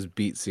 MJF has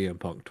beat CM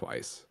Punk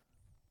twice.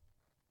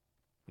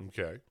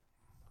 Okay.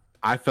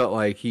 I felt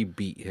like he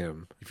beat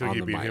him. You feel like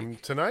he beat him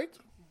tonight?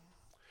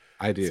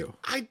 I do. See,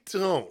 I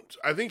don't.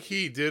 I think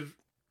he did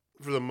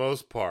for the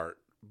most part,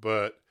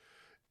 but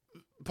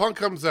Punk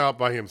comes out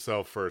by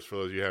himself first, for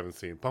those of you who haven't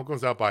seen. Punk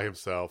comes out by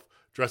himself,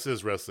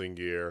 dresses wrestling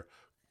gear,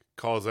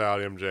 calls out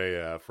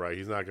MJF, right?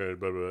 He's not going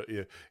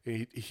to,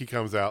 he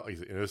comes out,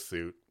 he's in a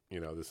suit,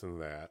 this and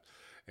that.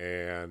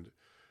 And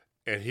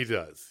he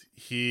does.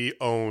 He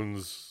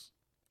owns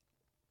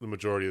the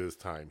majority of his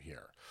time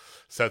here.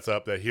 Sets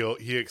up that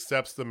he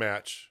accepts the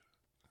match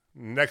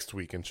next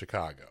week in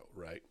Chicago,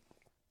 right?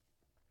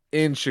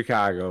 In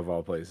Chicago, of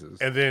all places.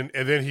 And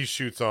then he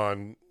shoots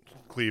on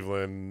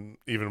Cleveland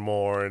even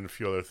more and a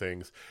few other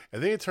things.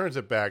 And then he turns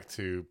it back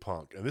to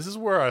Punk. And this is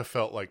where I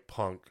felt like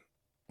Punk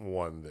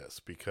won this,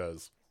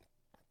 because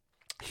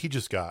he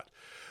just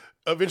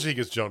eventually he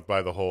gets jumped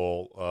by the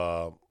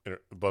whole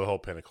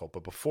Pinnacle.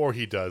 But before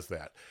he does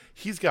that,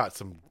 he's got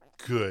some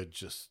good,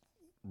 just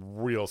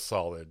real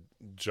solid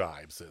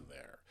jibes in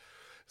there.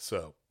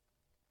 So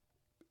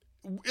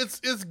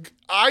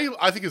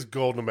I think it's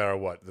gold no matter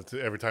what.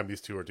 Every time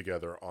these two are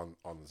together on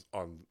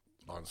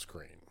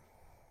screen.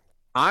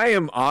 I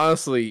am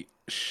honestly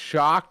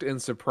shocked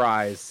and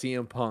surprised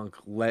CM Punk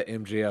let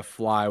MJF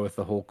fly with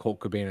the whole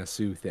Colt Cabana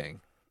Sue thing.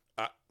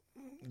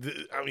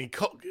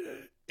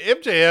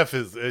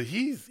 MJF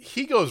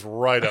he goes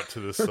right up to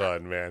the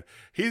sun, man.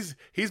 He's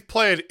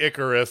playing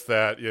Icarus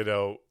that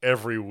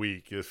every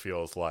week, it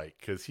feels like,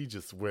 because he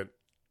just went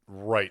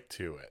right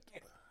to it.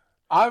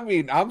 I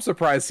mean, I'm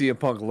surprised CM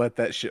Punk let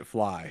that shit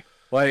fly.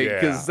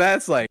 Because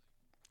that's a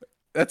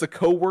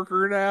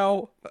coworker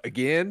now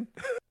again.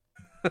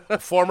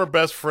 Former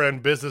best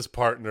friend, business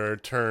partner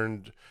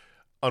turned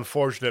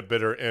unfortunate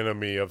bitter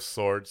enemy of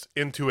sorts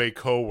into a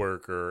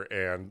coworker,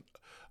 and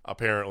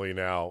apparently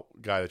now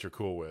guy that you're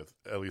cool with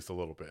at least a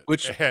little bit.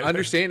 Which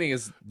understanding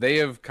is they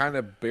have kind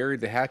of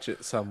buried the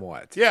hatchet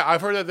somewhat. Yeah, I've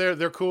heard that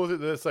they're cool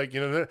with it. It's like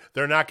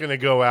they're not going to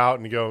go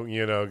out and go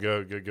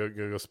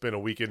spend a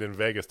weekend in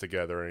Vegas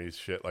together and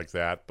shit like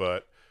that,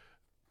 but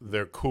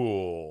they're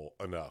cool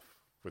enough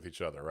with each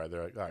other, right?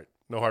 They're like, all right,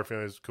 no hard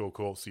feelings,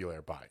 cool, see you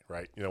later, bye,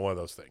 right? One of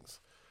those things.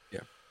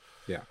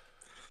 Yeah.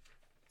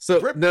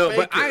 So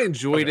but I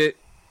enjoyed it.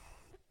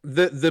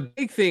 The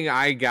big thing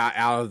I got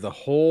out of the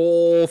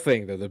whole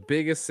thing, though, the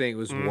biggest thing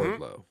was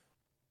Wardlow.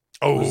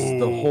 Oh, was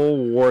the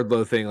whole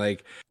Wardlow thing.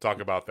 Like,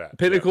 talk about that.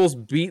 Pinnacle's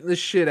beating the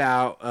shit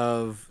out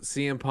of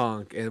CM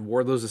Punk, and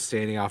Wardlow's just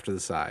standing off to the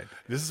side.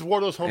 This is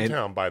Wardlow's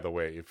hometown, by the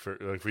way. If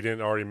we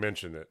didn't already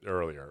mention it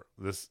earlier,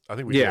 I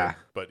think we did.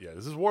 But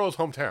this is Wardlow's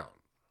hometown,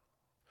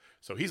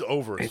 so he's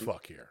over as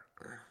fuck here.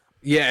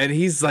 Yeah, and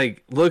he's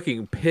like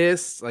looking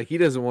pissed, like he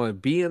doesn't want to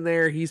be in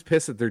there. He's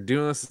pissed that they're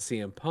doing this to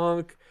CM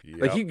Punk.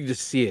 Yep. Like you can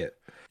just see it.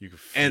 You can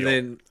feel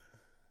it.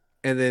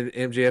 And then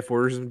MJF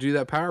orders him to do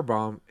that power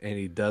bomb, and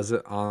he does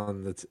it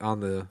on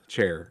the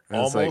chair. And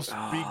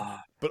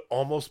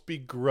almost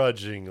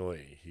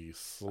begrudgingly.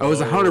 I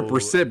was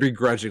 100%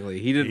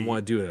 begrudgingly. He didn't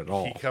want to do it at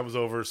all. He comes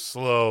over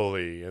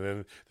slowly, and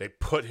then they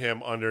put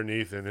him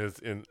underneath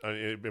in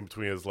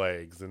between his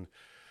legs, and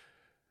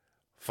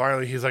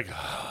finally he's like,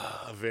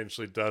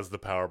 eventually does the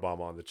power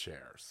bomb on the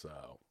chair.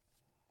 So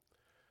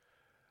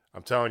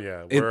I'm telling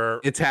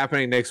you, it's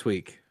happening next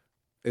week.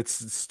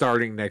 It's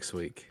starting next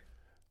week.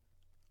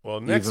 Well,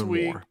 next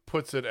week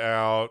puts it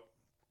out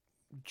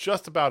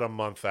just about a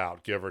month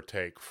out, give or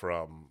take,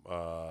 from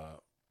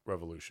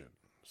Revolution.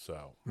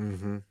 So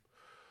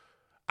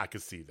I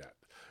could see that,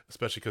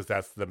 especially because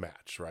that's the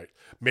match, right?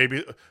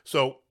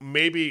 So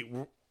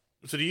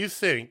do you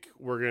think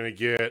we're going to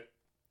get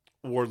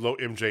Wardlow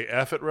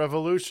MJF at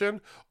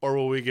Revolution, or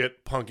will we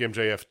get Punk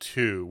MJF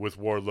 2 with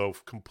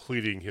Wardlow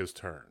completing his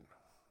turn?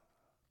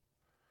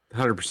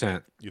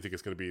 100%. You think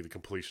it's going to be the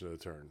completion of the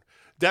turn?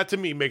 That to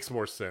me makes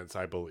more sense,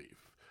 I believe.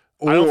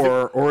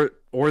 Or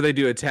they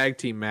do a tag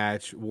team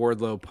match,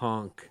 Wardlow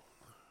Punk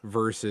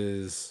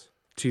versus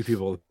two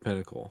people at the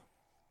Pinnacle,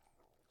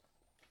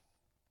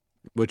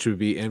 which would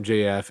be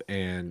MJF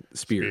and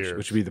Spears,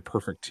 which would be the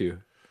perfect two.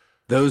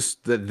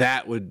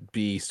 That would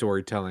be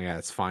storytelling at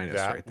its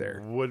finest, right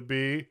there. Would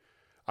be.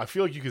 I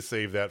feel like you could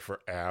save that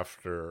for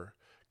after,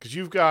 because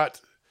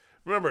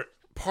remember,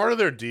 part of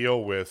their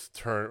deal with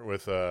Turner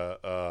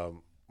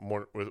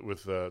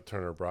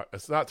Broad.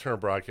 It's not Turner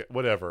Broadcast,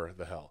 whatever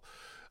the hell.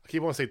 I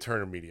keep wanting to say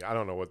Turner Media. I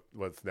don't know what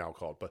it's now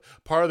called, but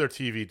part of their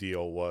TV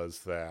deal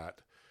was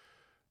that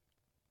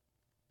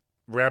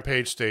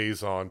Rampage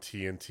stays on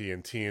TNT,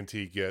 and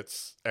TNT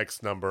gets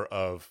X number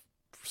of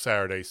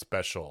Saturday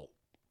special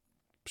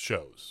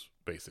shows,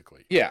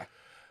 basically. Yeah.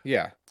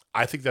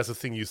 I think that's the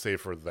thing you say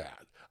for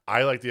that.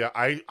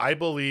 I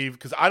believe,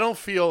 because I don't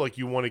feel like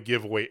you want to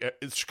give away.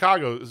 It's a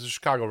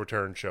Chicago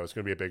return show. It's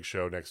going to be a big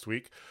show next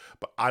week,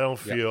 but I don't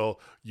feel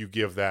you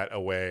give that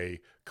away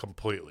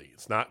completely.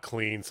 It's not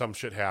clean. Some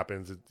shit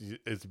happens.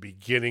 It's the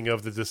beginning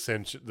of the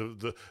dissension,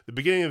 the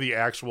beginning of the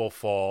actual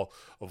fall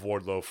of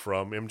Wardlow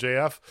from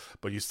MJF.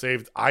 But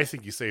I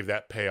think you saved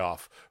that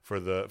payoff for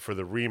the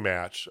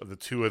rematch of the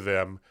two of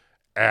them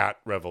at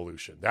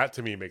Revolution. That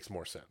to me makes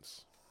more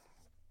sense.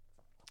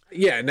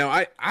 Yeah, no,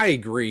 I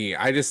agree.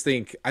 I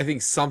think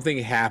something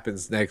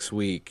happens next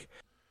week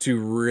to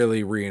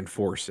really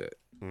reinforce it.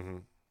 Mm-hmm.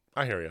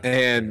 I hear you.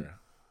 And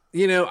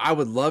I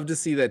would love to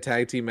see that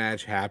tag team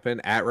match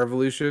happen at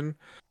Revolution,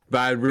 but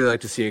I'd really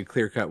like to see a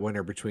clear-cut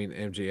winner between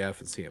MJF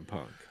and CM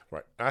Punk.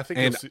 Right. I think,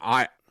 and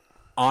I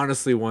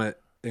honestly want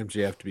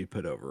MJF to be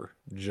put over,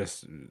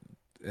 just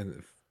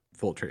in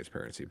full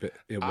transparency, but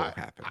it won't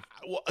happen.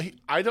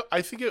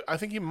 I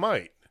think he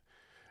might.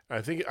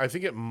 I think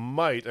it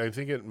might. I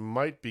think it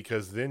might,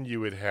 because then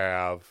you would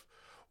have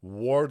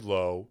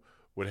Wardlow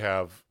would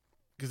have,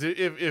 because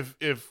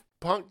if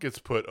Punk gets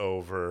put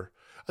over,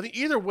 I think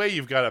either way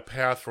you've got a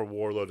path for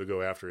Wardlow to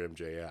go after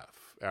MJF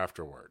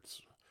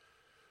afterwards.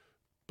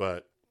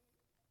 But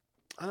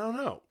I don't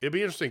know. It'd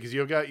be interesting because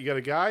you got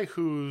a guy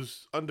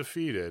who's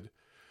undefeated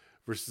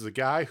versus a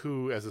guy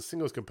who, as a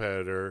singles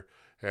competitor,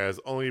 has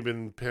only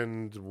been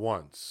pinned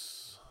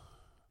once.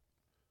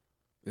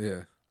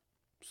 Yeah.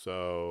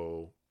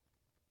 So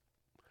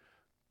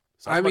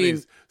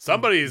somebody's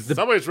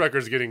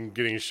record's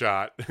getting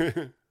shot.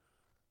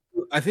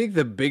 I think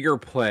the bigger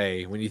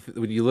play when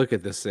you look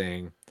at this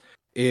thing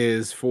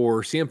is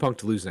for CM Punk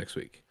to lose next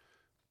week,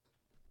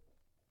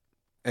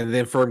 and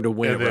then for him to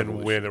win,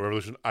 win at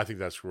Revolution. I think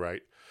that's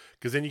right,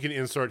 because then you can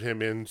insert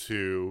him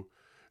into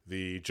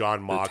the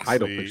John Moxley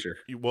title picture.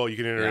 Well, you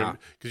can enter him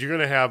because you're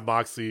going to have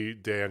Moxley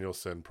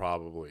Danielson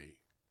probably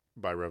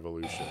by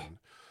Revolution.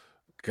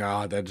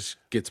 God, that just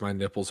gets my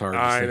nipples hard.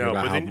 I know,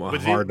 about how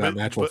hard that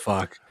match will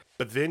fuck.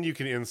 But then you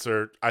can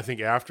insert. I think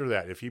after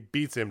that, if he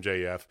beats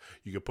MJF,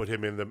 you can put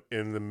him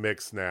in the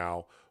mix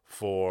now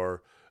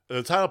for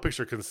the title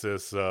picture.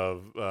 Consists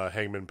of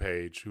Hangman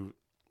Page, who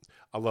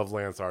I love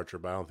Lance Archer,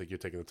 but I don't think you're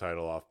taking the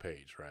title off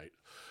Page, right?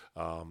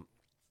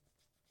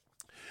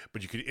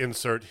 But you could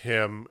insert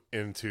him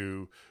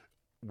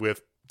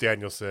with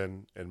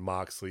Danielson and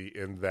Moxley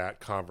in that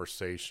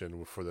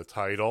conversation for the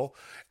title,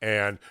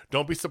 and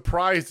don't be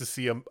surprised to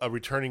see a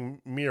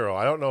returning Miro.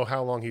 I don't know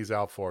how long he's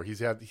out for.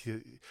 He's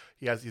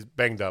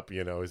banged up,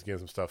 he's getting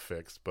some stuff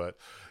fixed, but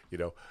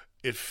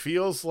it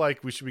feels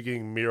like we should be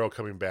getting Miro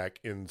coming back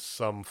in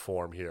some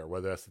form here,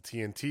 whether that's the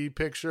TNT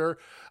picture.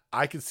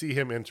 I could see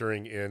him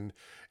entering in.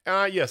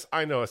 Yes,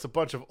 I know it's a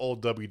bunch of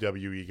old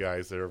WWE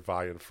guys that are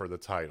vying for the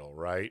title,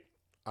 right?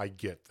 I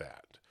get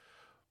that.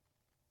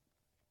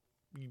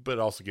 But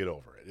also get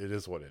over it. It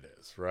is what it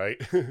is,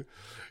 right?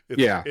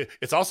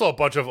 It's also a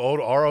bunch of old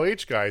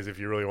ROH guys, if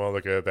you really want to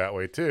look at it that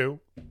way too.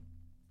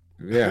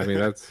 Yeah, I mean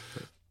that's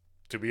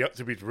to be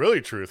really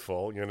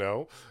truthful,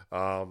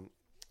 So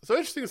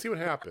interesting to see what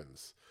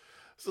happens.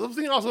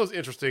 Something also is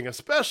interesting,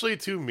 especially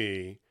to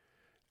me.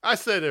 I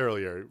said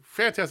earlier,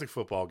 fantastic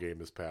football game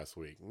this past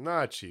week.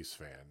 Not a Chiefs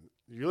fan.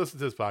 If you listen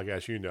to this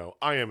podcast,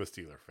 I am a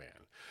Steeler fan.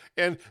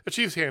 And the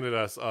Chiefs handed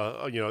us,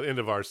 end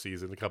of our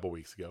season a couple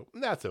weeks ago.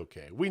 And that's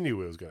okay. We knew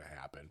it was going to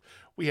happen.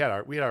 We had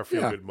our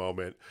feel-good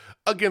moment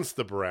against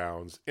the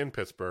Browns in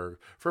Pittsburgh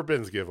for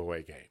Ben's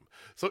giveaway game.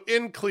 So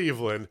in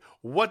Cleveland,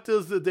 what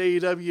does the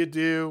AEW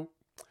do?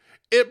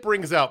 It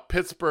brings out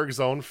Pittsburgh's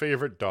own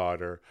favorite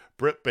daughter,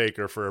 Britt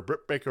Baker, for a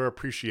Britt Baker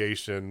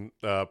appreciation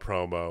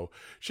promo.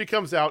 She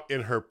comes out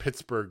in her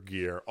Pittsburgh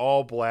gear,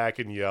 all black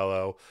and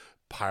yellow.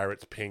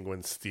 Pirates,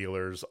 Penguins,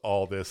 Steelers,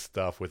 all this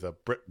stuff with a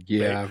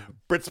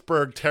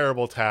Pittsburgh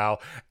terrible towel,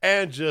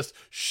 and just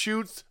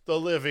shoots the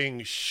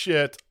living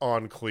shit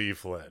on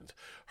Cleveland.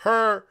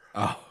 Her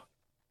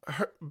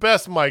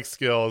best mic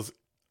skills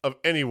of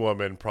any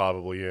woman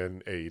probably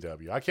in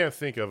AEW. I can't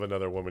think of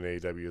another woman in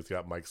AEW that's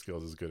got mic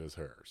skills as good as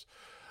hers.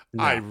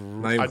 No,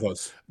 not even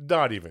close.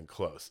 Not even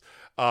close.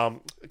 A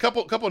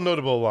couple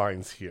notable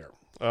lines here.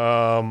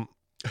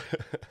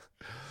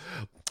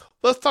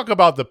 Let's talk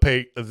about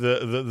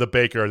the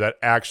Baker that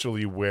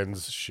actually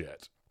wins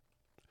shit.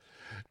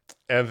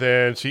 And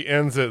then she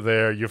ends it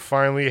there. You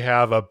finally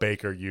have a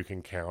Baker you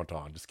can count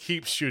on. Just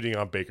keep shooting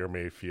on Baker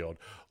Mayfield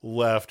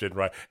left and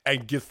right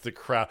and gets the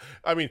crowd.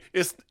 I mean,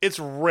 it's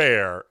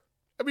rare.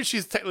 I mean,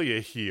 she's technically a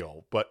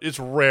heel, but it's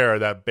rare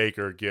that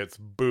Baker gets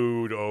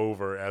booed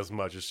over as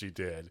much as she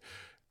did.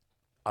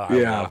 I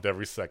loved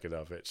every second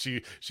of it.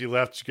 She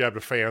left. She grabbed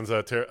a fan's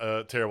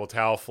terrible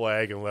towel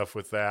flag and left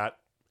with that.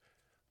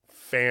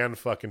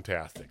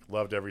 Fan-fucking-tastic.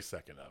 Loved every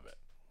second of it.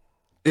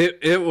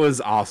 It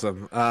was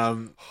awesome.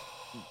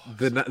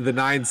 The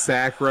 9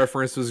 sack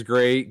reference was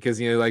great because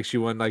she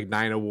won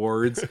 9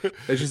 awards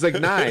and she's like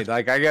 9.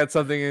 I got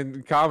something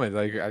in common.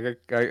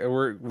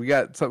 We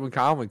got something in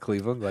common,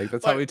 Cleveland.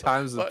 That's how many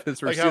times the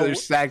Pittsburgh Steelers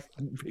sacked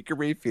Baker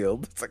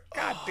Mayfield. It's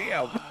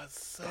goddamn.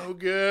 So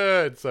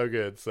good, so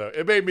good. So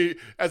it made me,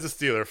 as a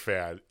Steeler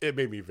fan, it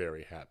made me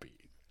very happy.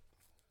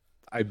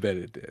 I bet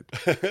it did.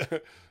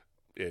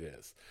 It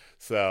is.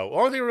 So,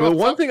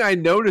 one thing I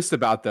noticed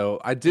about, though,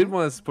 I did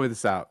want to point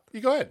this out. You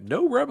go ahead.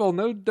 No Rebel,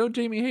 no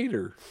Jamie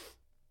Hayter.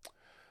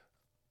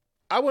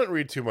 I wouldn't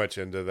read too much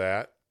into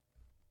that.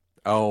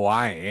 Oh,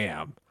 I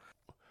am.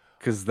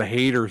 Because the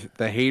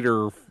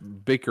hater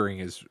bickering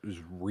is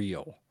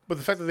real. But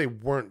the fact that they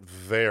weren't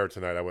there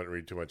tonight, I wouldn't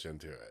read too much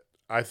into it.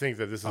 I think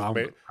that this is... I'm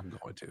going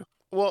to.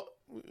 Well,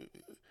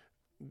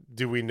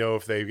 do we know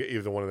if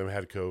either one of them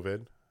had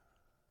COVID?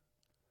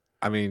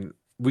 I mean,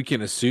 we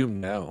can assume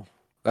no.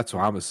 That's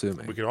what I'm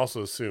assuming. We can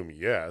also assume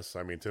yes.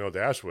 I mean, Tenille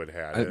Dashwood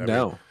had it.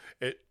 No.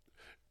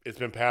 It's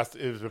been passed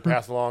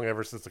along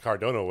ever since the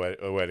Cardona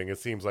wedding. It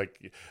seems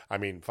like, I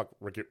mean,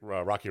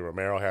 Rocky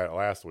Romero had it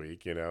last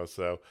week, you know.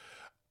 So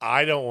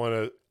I don't want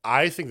to.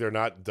 I think they're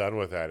not done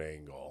with that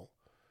angle.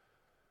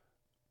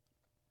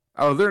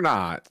 Oh, they're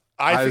not.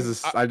 I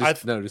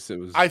just noticed it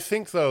was. I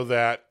think though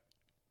that,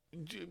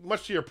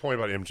 much to your point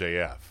about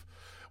MJF,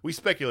 we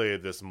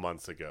speculated this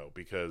months ago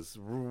because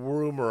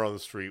rumor on the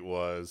street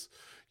was,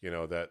 you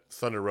know, that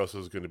Thunder Rosa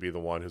is going to be the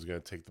one who's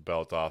going to take the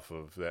belt off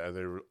of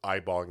they're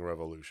eyeballing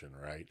Revolution,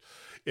 right?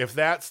 If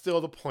that's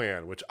still the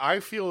plan, which I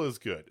feel is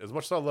good, as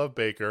much as I love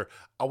Baker,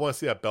 I want to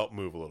see that belt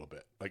move a little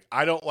bit. Like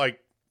I don't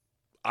like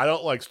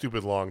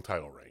stupid long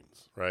title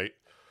reigns, right?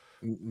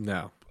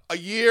 No. A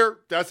year,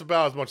 that's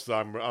about as much as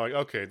I'm like,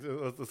 okay,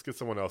 let's get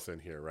someone else in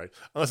here, right?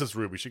 Unless it's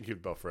Ruby. She can keep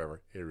the belt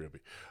forever. Hey, Ruby.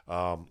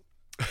 Now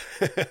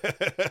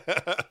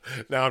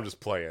I'm just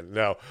playing.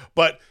 No.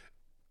 But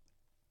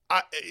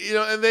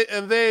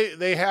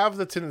they have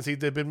the tendency,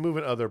 they've been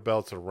moving other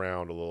belts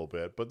around a little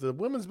bit, but the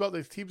women's belt,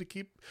 they seem to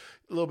keep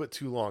a little bit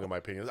too long, in my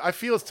opinion. I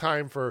feel it's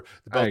time for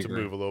the belt to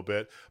move a little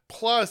bit.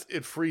 Plus,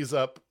 it frees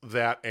up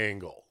that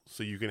angle.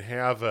 So you can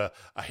have a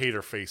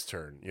hater face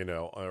turn, you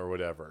know, or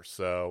whatever.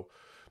 So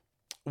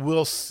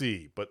we'll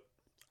see, but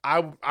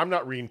I'm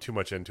not reading too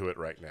much into it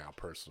right now,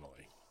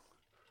 personally.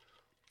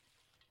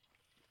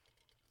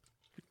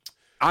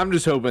 I'm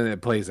just hoping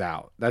it plays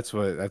out. That's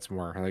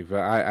more like. But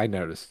I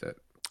noticed it.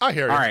 I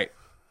hear you. All right,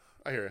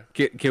 I hear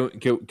you.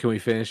 Can we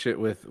finish it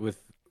with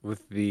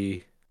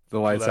the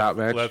lights out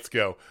match? Let's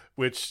go.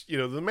 Which, you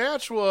know, the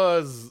match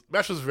was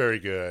very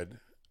good.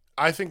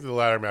 I think the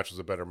ladder match was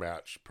a better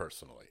match,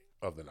 personally,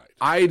 of the night.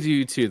 I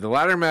do too. The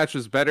ladder match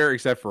was better,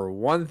 except for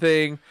one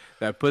thing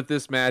that put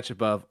this match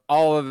above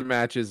all other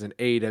matches in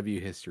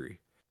AEW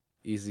history.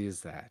 Easy as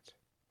that.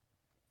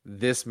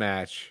 This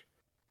match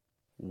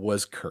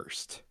was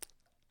cursed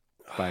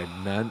by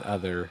none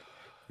other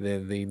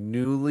than the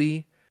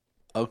newly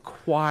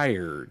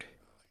acquired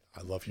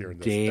I love hearing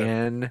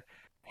this.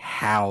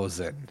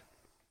 Danhausen.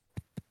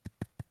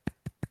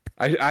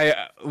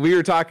 We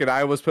were talking.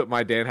 I almost put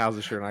my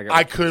Danhausen shirt on.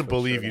 I couldn't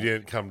believe you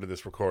didn't come to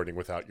this recording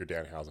without your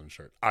Danhausen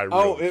shirt.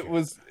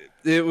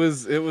 It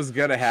was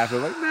gonna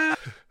happen. Like, nah,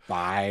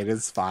 fine,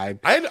 it's fine.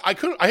 I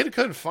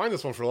couldn't find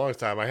this one for the longest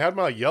time. I had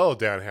my yellow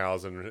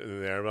Danhausen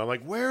in there, but I'm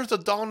like, where's the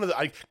dawn of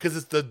the? Because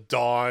it's the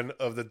dawn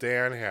of the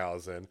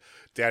Danhausen.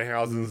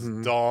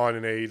 Danhausen's dawn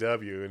in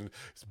AEW, and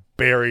it's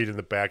buried in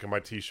the back of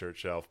my T-shirt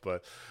shelf.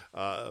 But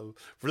for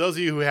those of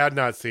you who had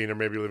not seen or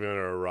maybe living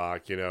under a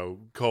rock, you know,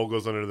 Cole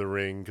goes under the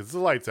ring because it's a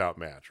lights out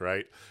match,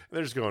 right? And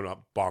they're just going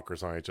up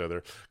bonkers on each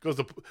other.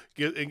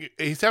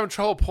 He's having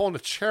trouble pulling the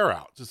chair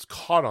out, just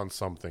caught on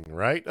something,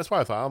 right? That's why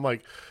I thought. I'm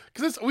like,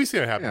 because we've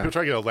seen it happen. People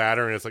try to get a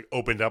ladder and it's like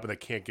opened up and they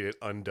can't get it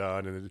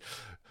undone, and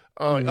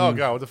oh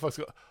god, what the fuck's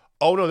going on?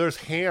 Oh no, there's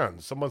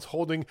hands. Someone's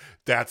holding.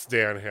 That's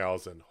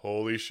Danhausen.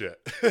 Holy shit!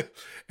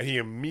 And he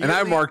immediately. And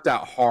I marked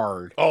out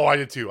hard. Oh, I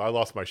did too. I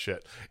lost my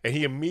shit. And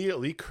he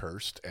immediately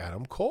cursed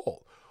Adam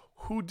Cole,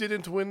 who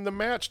didn't win the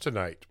match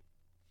tonight.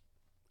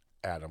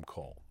 Adam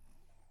Cole.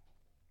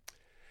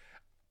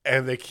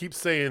 And they keep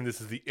saying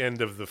this is the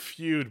end of the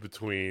feud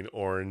between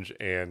Orange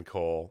and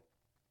Cole.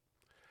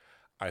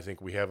 I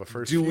think we have a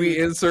first. Do we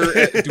get a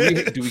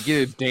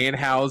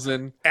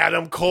Danhausen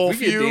Adam Cole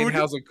feud?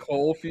 Danhausen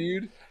Cole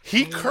feud.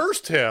 He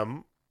cursed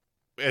him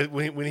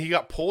when he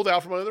got pulled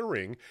out from under the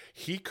ring.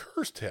 He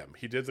cursed him.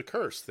 He did the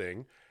curse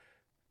thing,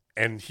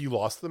 and he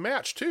lost the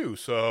match too.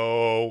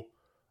 So,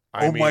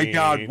 my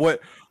god, what?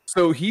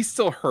 So he's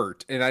still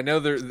hurt, and I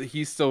know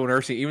he's still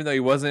nursing, even though he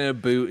wasn't in a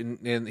boot,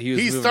 and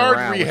he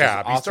started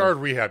rehab. Awesome. He started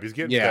rehab. He's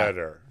getting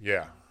better.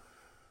 Yeah.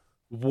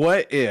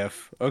 What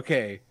if?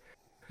 Okay.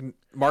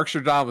 Mark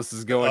Stradamus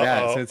is going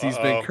at it since he's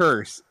been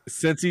cursed.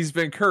 Since he's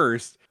been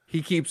cursed,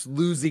 he keeps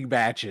losing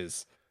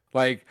matches,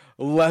 like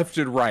left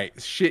and right.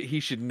 Shit, he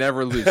should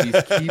never lose. He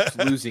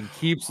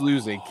keeps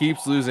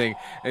losing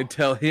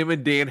until him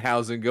and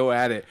Danhausen go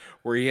at it,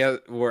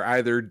 where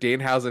either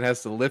Danhausen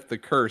has to lift the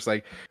curse,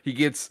 like he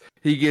gets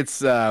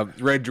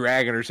Red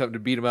Dragon or something to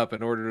beat him up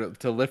in order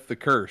to lift the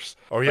curse,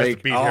 or he has to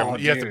beat him.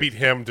 You have to beat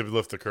him to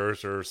lift the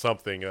curse or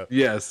something.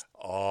 Yes.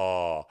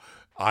 Oh.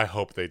 I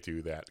hope they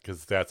do that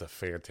because that's a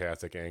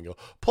fantastic angle.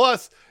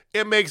 Plus,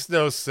 it makes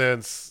no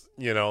sense,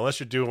 you know, unless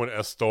you're doing a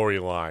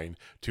storyline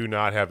to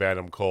not have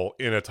Adam Cole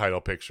in a title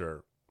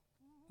picture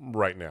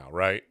right now,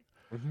 right?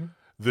 Mm-hmm.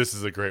 This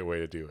is a great way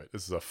to do it.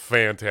 This is a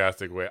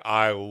fantastic way.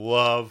 I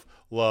love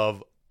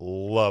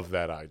love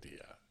that idea.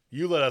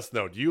 You let us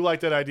know. Do you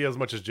like that idea as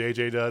much as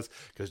JJ does?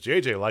 Because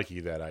JJ like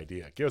you that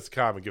idea. Give us a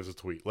comment, give us a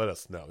tweet. Let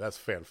us know. That's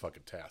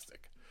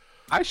fan-fucking-tastic.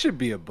 I should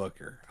be a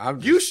booker.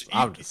 I'm just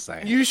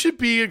saying. You should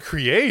be in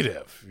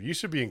creative. You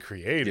should be in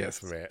creative,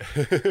 yes.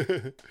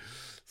 Man.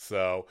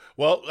 So,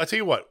 well, I tell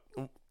you what.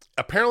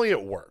 Apparently,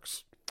 it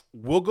works.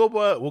 We'll go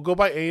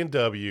by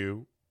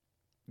A&W,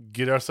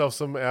 get ourselves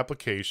some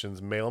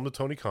applications, mail them to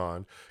Tony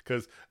Khan,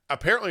 because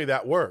apparently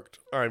that worked.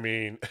 I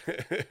mean,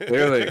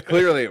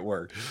 clearly it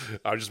worked.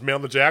 I'll just mail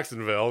them to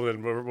Jacksonville,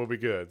 and we'll be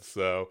good.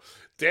 So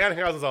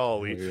Danhausen's all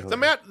elite. The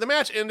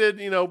match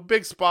ended,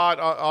 big spot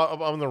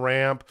on the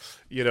ramp.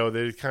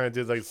 They kind of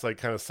did this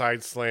kind of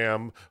side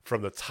slam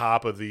from the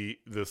top of the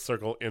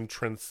circle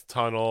entrance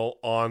tunnel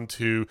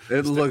onto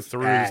it looked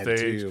through bad the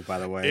stage. Too, by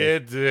the way,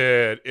 it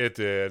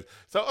did.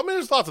 So I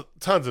mean, there's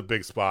tons of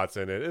big spots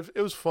in it.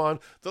 It was fun.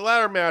 The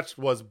ladder match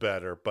was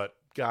better, but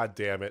god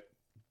damn it,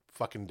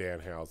 fucking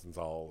Danhausen's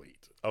all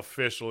elite.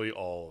 Officially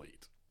all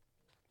elite.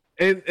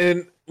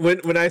 And when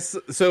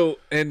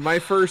my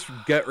first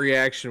gut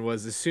reaction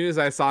was as soon as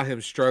I saw him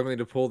struggling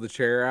to pull the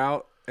chair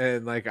out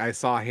and I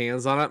saw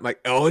hands on it, I'm like,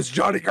 oh, it's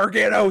Johnny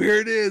Gargano, here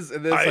it is.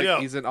 And then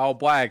he's in all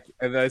black,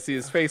 and then I see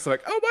his face, I'm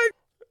like, oh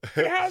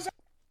my, how's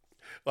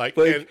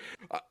it?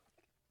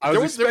 I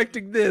was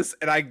expecting this,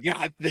 and I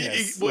got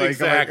this. Well,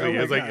 exactly.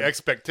 It was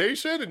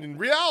expectation, and in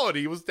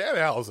reality, it was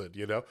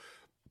Danhausen.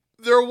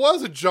 There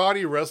was a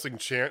Johnny Wrestling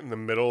chant in the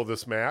middle of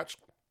this match.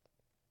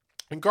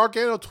 And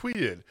Gargano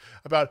tweeted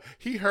about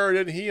he heard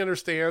it, and he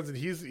understands, and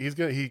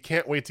he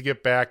can't wait to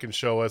get back and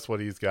show us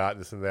what he's got,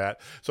 this and that.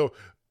 So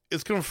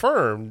it's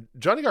confirmed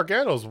Johnny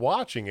Gargano's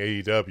watching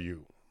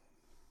AEW.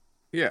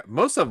 Yeah,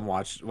 most of them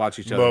watch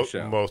each other's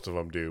show. Most of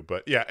them do,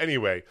 but yeah.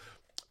 Anyway,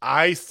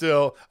 I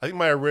think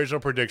my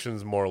original prediction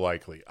is more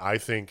likely. I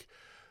think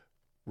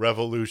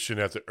Revolution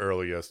at the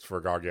earliest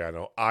for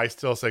Gargano. I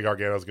still say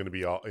Gargano's going to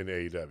be all in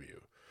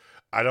AEW.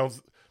 I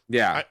don't.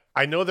 Yeah,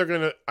 I know they're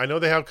gonna. I know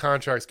they have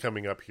contracts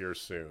coming up here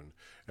soon.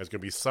 There's gonna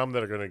be some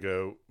that are gonna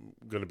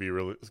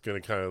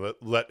kind of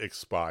let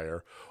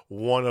expire.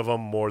 One of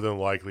them, more than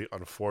likely,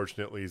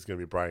 unfortunately, is gonna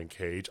be Brian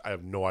Cage. I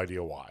have no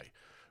idea why.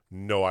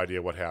 No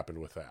idea what happened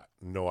with that.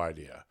 No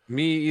idea.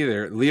 Me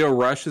either. Leo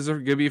Rush is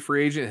gonna be a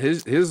free agent.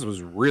 His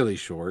was really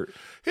short.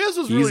 His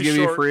was really short. He's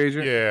gonna be a free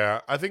agent. Yeah,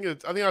 I think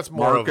that's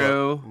more of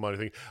a money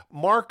thing.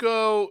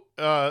 Marco,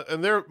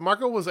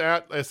 Marco was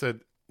at. I said.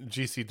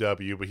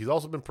 GCW, but he's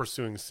also been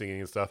pursuing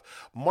singing and stuff.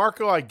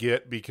 Marco, I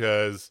get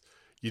because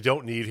you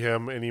don't need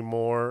him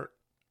anymore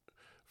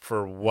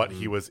for what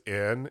he was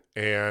in,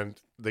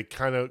 and they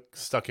kind of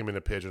stuck him in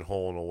a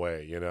pigeonhole in a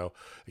way. You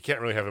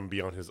can't really have him be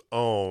on his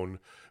own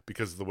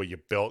because of the way you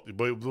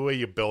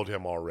build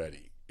him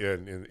already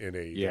in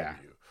AEW. Yeah.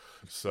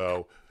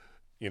 So,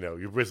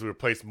 you basically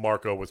replace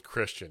Marco with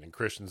Christian, and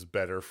Christian's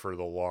better for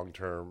the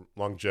long-term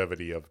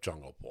longevity of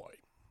Jungle Boy.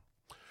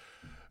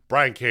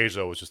 Brian Cage,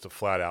 though, was just a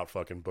flat-out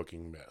fucking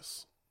booking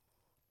miss.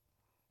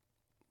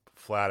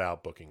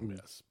 Flat-out booking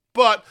miss.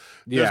 But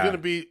there's going to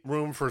be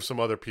room for some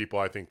other people,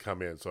 I think,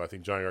 come in. So I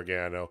think Johnny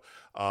Gargano,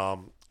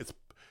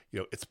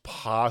 it's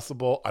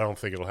possible. I don't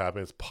think it'll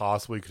happen. It's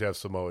possible you could have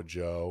Samoa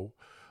Joe.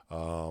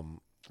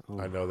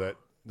 I know that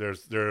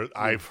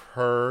I've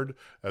heard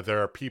that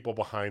there are people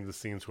behind the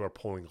scenes who are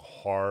pulling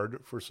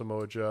hard for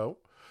Samoa Joe.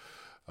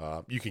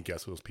 You can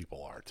guess who those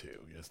people are,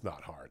 too. It's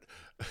not hard.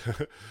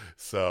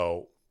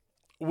 So...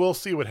 we'll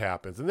see what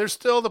happens. And there's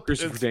still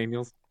Christopher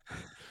Daniels.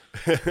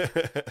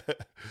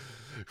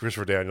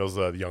 Christopher Daniels,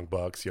 the Young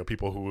Bucks,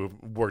 people who have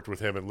worked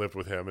with him and lived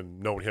with him and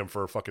known him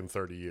for fucking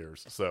 30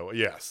 years. So,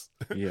 yes.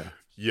 Yeah.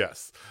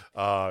 Yes.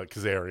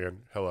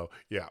 Kazarian, hello.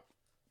 Yeah.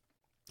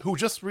 Who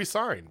just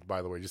re-signed,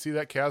 by the way. Did you see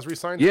that Kaz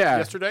re-signed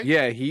yesterday?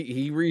 Yeah,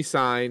 he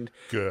re-signed.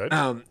 Good.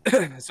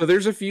 So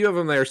there's a few of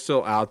them that are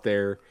still out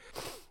there.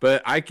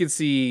 But I could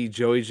see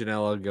Joey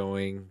Janela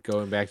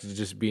going back to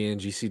just being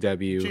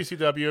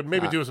GCW.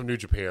 Maybe doing some New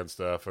Japan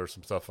stuff or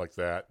some stuff like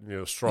that.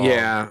 Strong.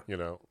 Yeah.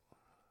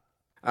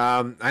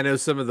 I know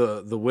some of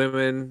the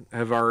women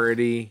have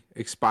already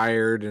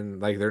expired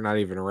and they're not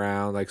even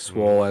around. Like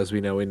Swole, as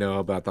we know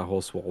about the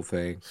whole Swole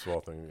thing.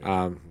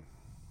 Yeah.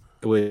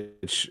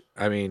 Which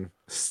I mean,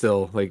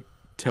 still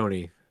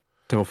Tony,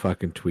 don't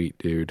fucking tweet,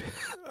 dude.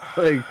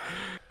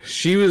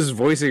 She was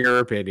voicing her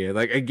opinion.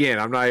 Again,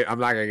 I'm not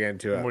gonna get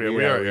into it. I don't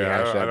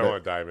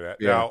want to dive into that.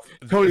 Yeah. Now,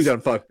 Tony done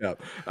fucked up.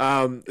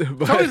 But,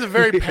 Tony's a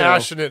very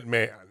passionate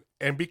man,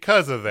 and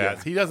because of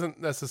that, he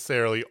doesn't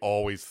necessarily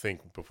always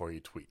think before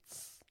he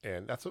tweets,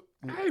 and that's what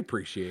I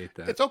appreciate.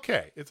 That it's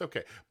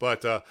okay.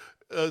 But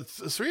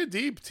Serena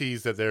Deeb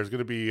teased that there's going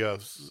to be a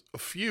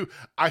few.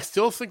 I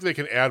still think they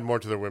can add more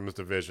to their women's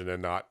division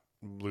and not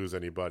lose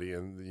anybody,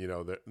 and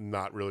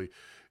not really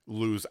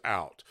lose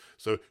out.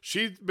 So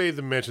she made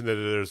the mention that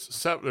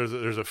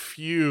there's a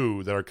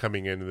few that are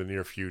coming in the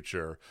near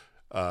future.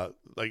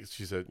 Like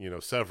she said,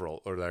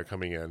 several or that are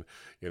coming in,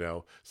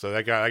 so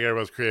that got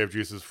everyone's creative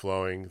juices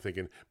flowing,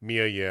 thinking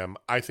Mia Yim.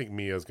 I think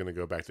Mia's going to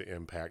go back to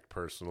Impact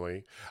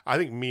personally. I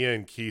think Mia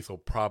and Keith will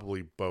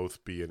probably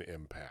both be in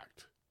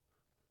Impact.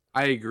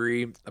 I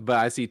agree, but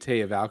I see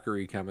Taya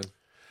Valkyrie coming.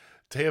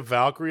 Taya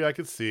Valkyrie, I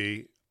could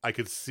see. I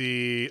could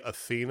see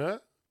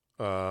Athena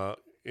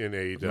in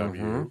AEW.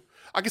 Mm-hmm.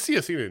 I could see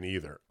Athena in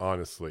either,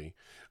 honestly.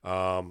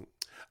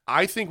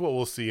 I think what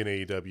we'll see in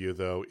AEW,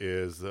 though,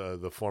 is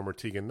the former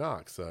Tegan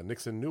Nox,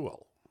 Nixon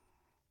Newell.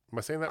 Am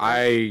I saying that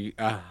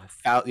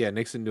right?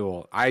 Nixon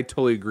Newell. I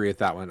totally agree with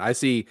that one. I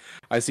see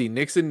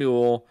Nixon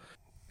Newell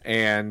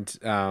and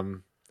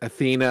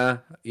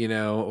Athena,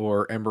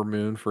 or Ember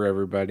Moon for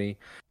everybody,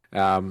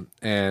 and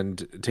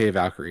Taya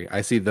Valkyrie.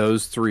 I see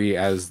those three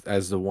as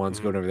the ones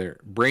going over there.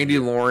 Brandy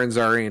Lauren's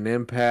already in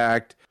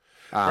Impact.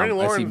 I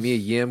see Mia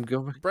Yim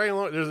going. Brandy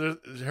Lauren,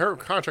 her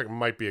contract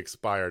might be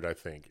expired. I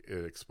think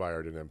it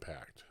expired in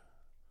Impact.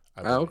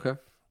 Okay.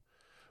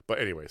 But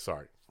anyway,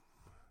 sorry.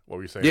 What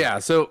were you saying? Yeah,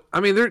 so I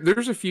mean,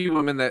 there's a few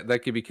women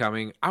that could be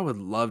coming. I would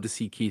love to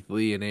see Keith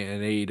Lee in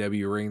an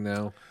AEW ring,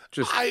 though.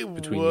 Just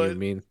between you and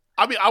me.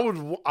 I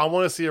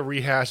want to see a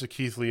rehash of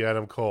Keith Lee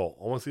Adam Cole.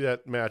 I want to see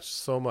that match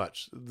so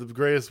much. The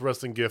greatest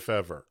wrestling gif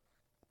ever,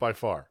 by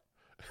far.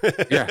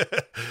 Yeah,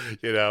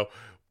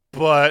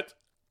 but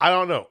I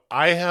don't know.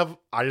 I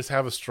just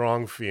have a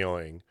strong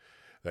feeling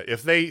that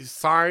if they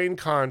sign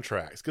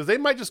contracts, because they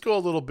might just go a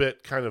little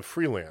bit kind of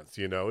freelance.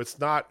 It's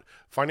not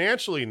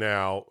financially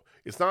now.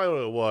 It's not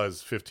what it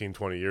was 15,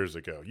 20 years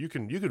ago. You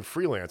can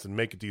freelance and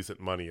make decent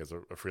money as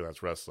a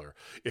freelance wrestler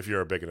if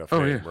you're a big enough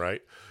name,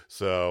 right?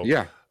 So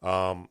yeah,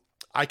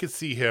 I could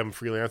see him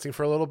freelancing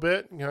for a little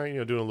bit, doing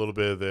a little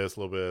bit of this, a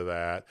little bit of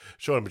that,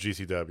 showing up at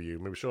GCW,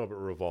 maybe show up at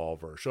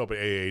Revolver, show up at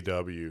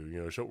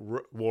AAW,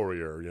 show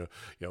Warrior,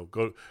 go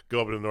up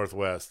to the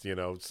Northwest,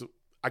 So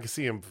I could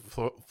see him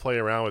play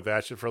around with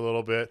that shit for a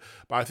little bit.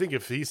 But I think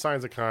if he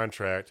signs a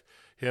contract,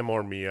 him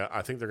or Mia,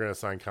 I think they're going to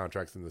sign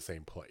contracts in the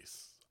same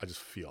place. I just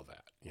feel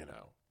that,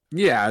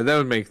 Yeah, that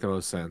would make the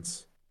most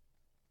sense.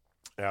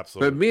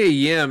 Absolutely. But Mia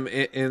Yim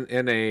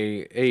in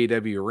a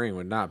AEW ring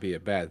would not be a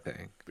bad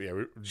thing.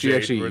 Yeah, she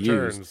actually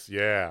returns. Used.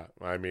 Yeah,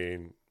 I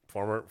mean,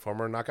 former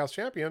Knockouts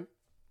champion.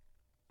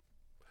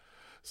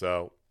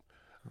 So,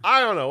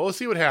 I don't know. We'll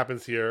see what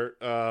happens here.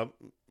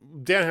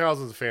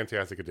 Danhausen's a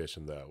fantastic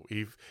addition, though.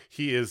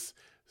 He is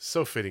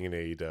so fitting in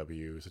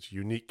AEW, such a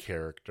unique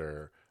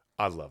character.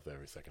 I love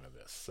every second of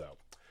this. So,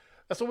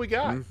 that's what we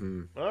got.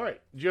 Mm-hmm. All right.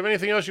 Do you have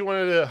anything else you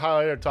wanted to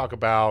highlight or talk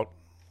about?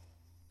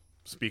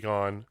 Speak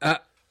on?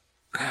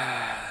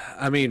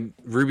 I mean,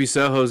 Ruby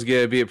Soho's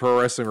going to be at Pro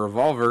Wrestling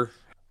Revolver.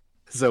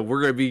 So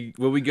we're going to be,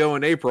 when we go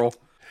in April,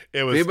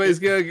 if anybody's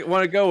going to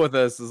want to go with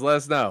us, just let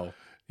us know.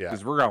 Yeah.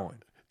 Because we're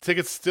going.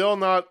 Tickets still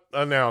not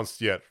announced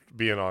yet,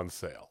 being on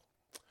sale.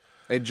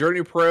 A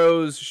Journey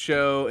Pros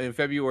show in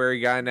February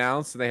got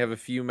announced, and they have a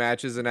few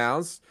matches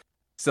announced.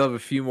 Still have a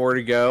few more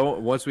to go.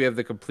 Once we have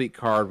the complete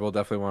card, we'll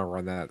definitely want to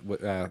run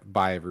that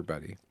by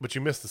everybody. But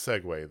you missed the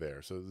segue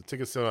there. So the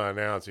tickets still not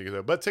announced.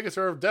 But tickets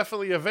are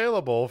definitely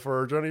available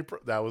for Journey Pro.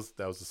 That was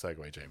the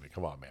segue, Jamie.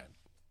 Come on, man.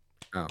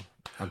 Oh,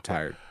 I'm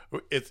tired.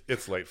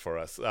 It's late for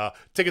us.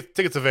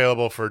 Tickets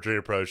available for Journey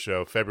Pro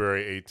show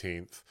February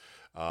 18th.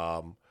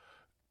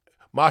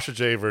 Masha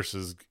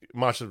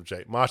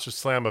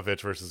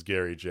Slamovich versus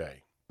Gary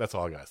J. That's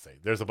all I gotta say.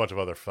 There's a bunch of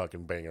other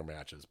fucking banger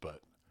matches,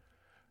 but.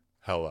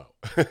 Hello.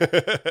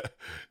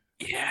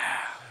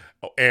 Yeah.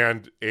 Oh,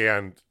 and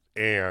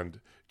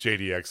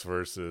JDX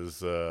versus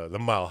the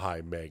Mile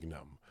High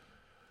Magnum.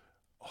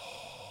 Oh.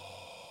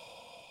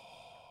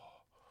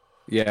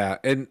 Yeah,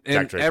 and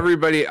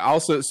everybody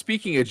also,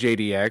 speaking of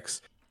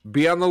JDX,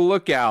 be on the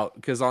lookout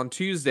because on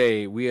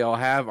Tuesday we'll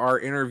have our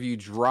interview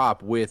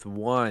drop with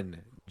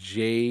one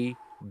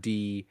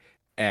JDX.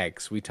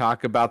 We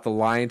talk about the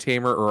Lion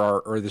Tamer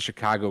or the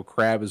Chicago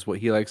Crab is what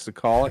he likes to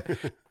call it.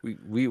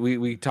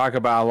 we talk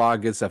about a lot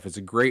of good stuff. It's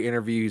a great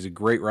interview. He's a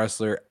great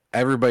wrestler.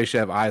 Everybody should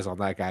have eyes on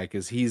that guy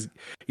because he's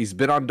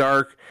been on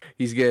Dark.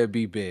 He's gonna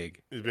be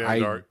big.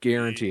 I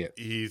guarantee it.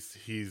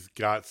 He's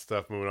got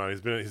stuff moving on.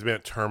 He's been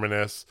at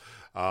Terminus.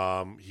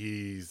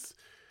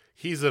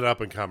 He's an up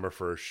and comer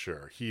for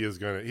sure.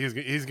 He's a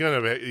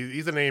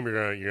name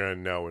you're gonna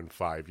know in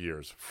 5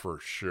 years for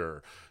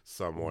sure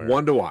somewhere.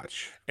 One to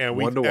watch. And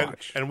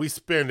we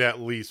spend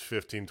at least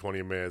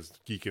 15-20 minutes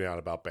geeking out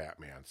about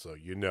Batman. So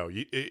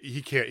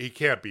he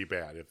can't be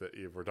bad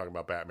if we're talking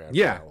about Batman.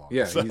 Yeah,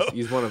 yeah. So,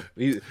 he's one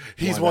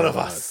of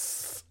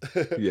us.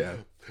 Yeah.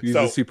 He's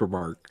a super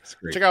mark.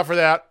 Check out for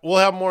that. We'll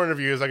have more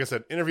interviews. Like I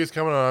said, interviews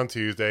coming on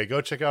Tuesday.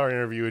 Go check out our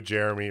interview with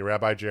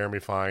Rabbi Jeremy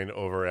Fine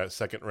over at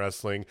Second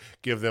Wrestling.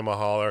 Give them a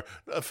holler.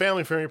 A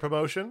family-friendly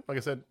promotion. Like I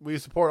said, we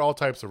support all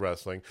types of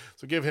wrestling.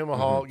 So give him a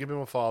holler, give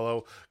him a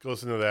follow. Go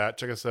listen to that.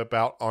 Check us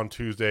out on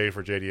Tuesday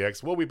for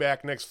JDX. We'll be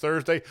back next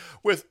Thursday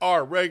with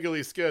our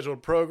regularly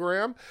scheduled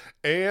program.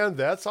 And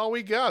that's all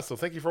we got. So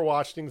thank you for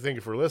watching. Thank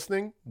you for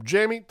listening.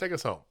 Jamie, take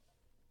us home.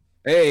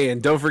 Hey,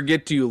 and don't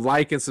forget to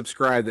like and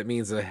subscribe. That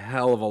means a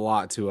hell of a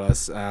lot to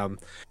us. And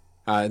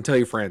tell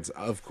your friends,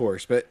 of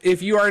course. But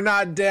if you are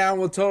not down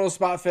with Total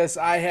Spot Fest,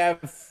 I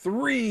have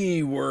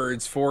 3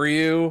 words for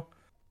you.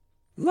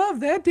 Love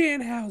that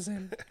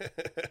Danhausen.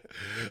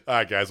 All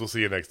right, guys. We'll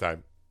see you next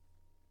time.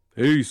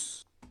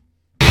 Peace.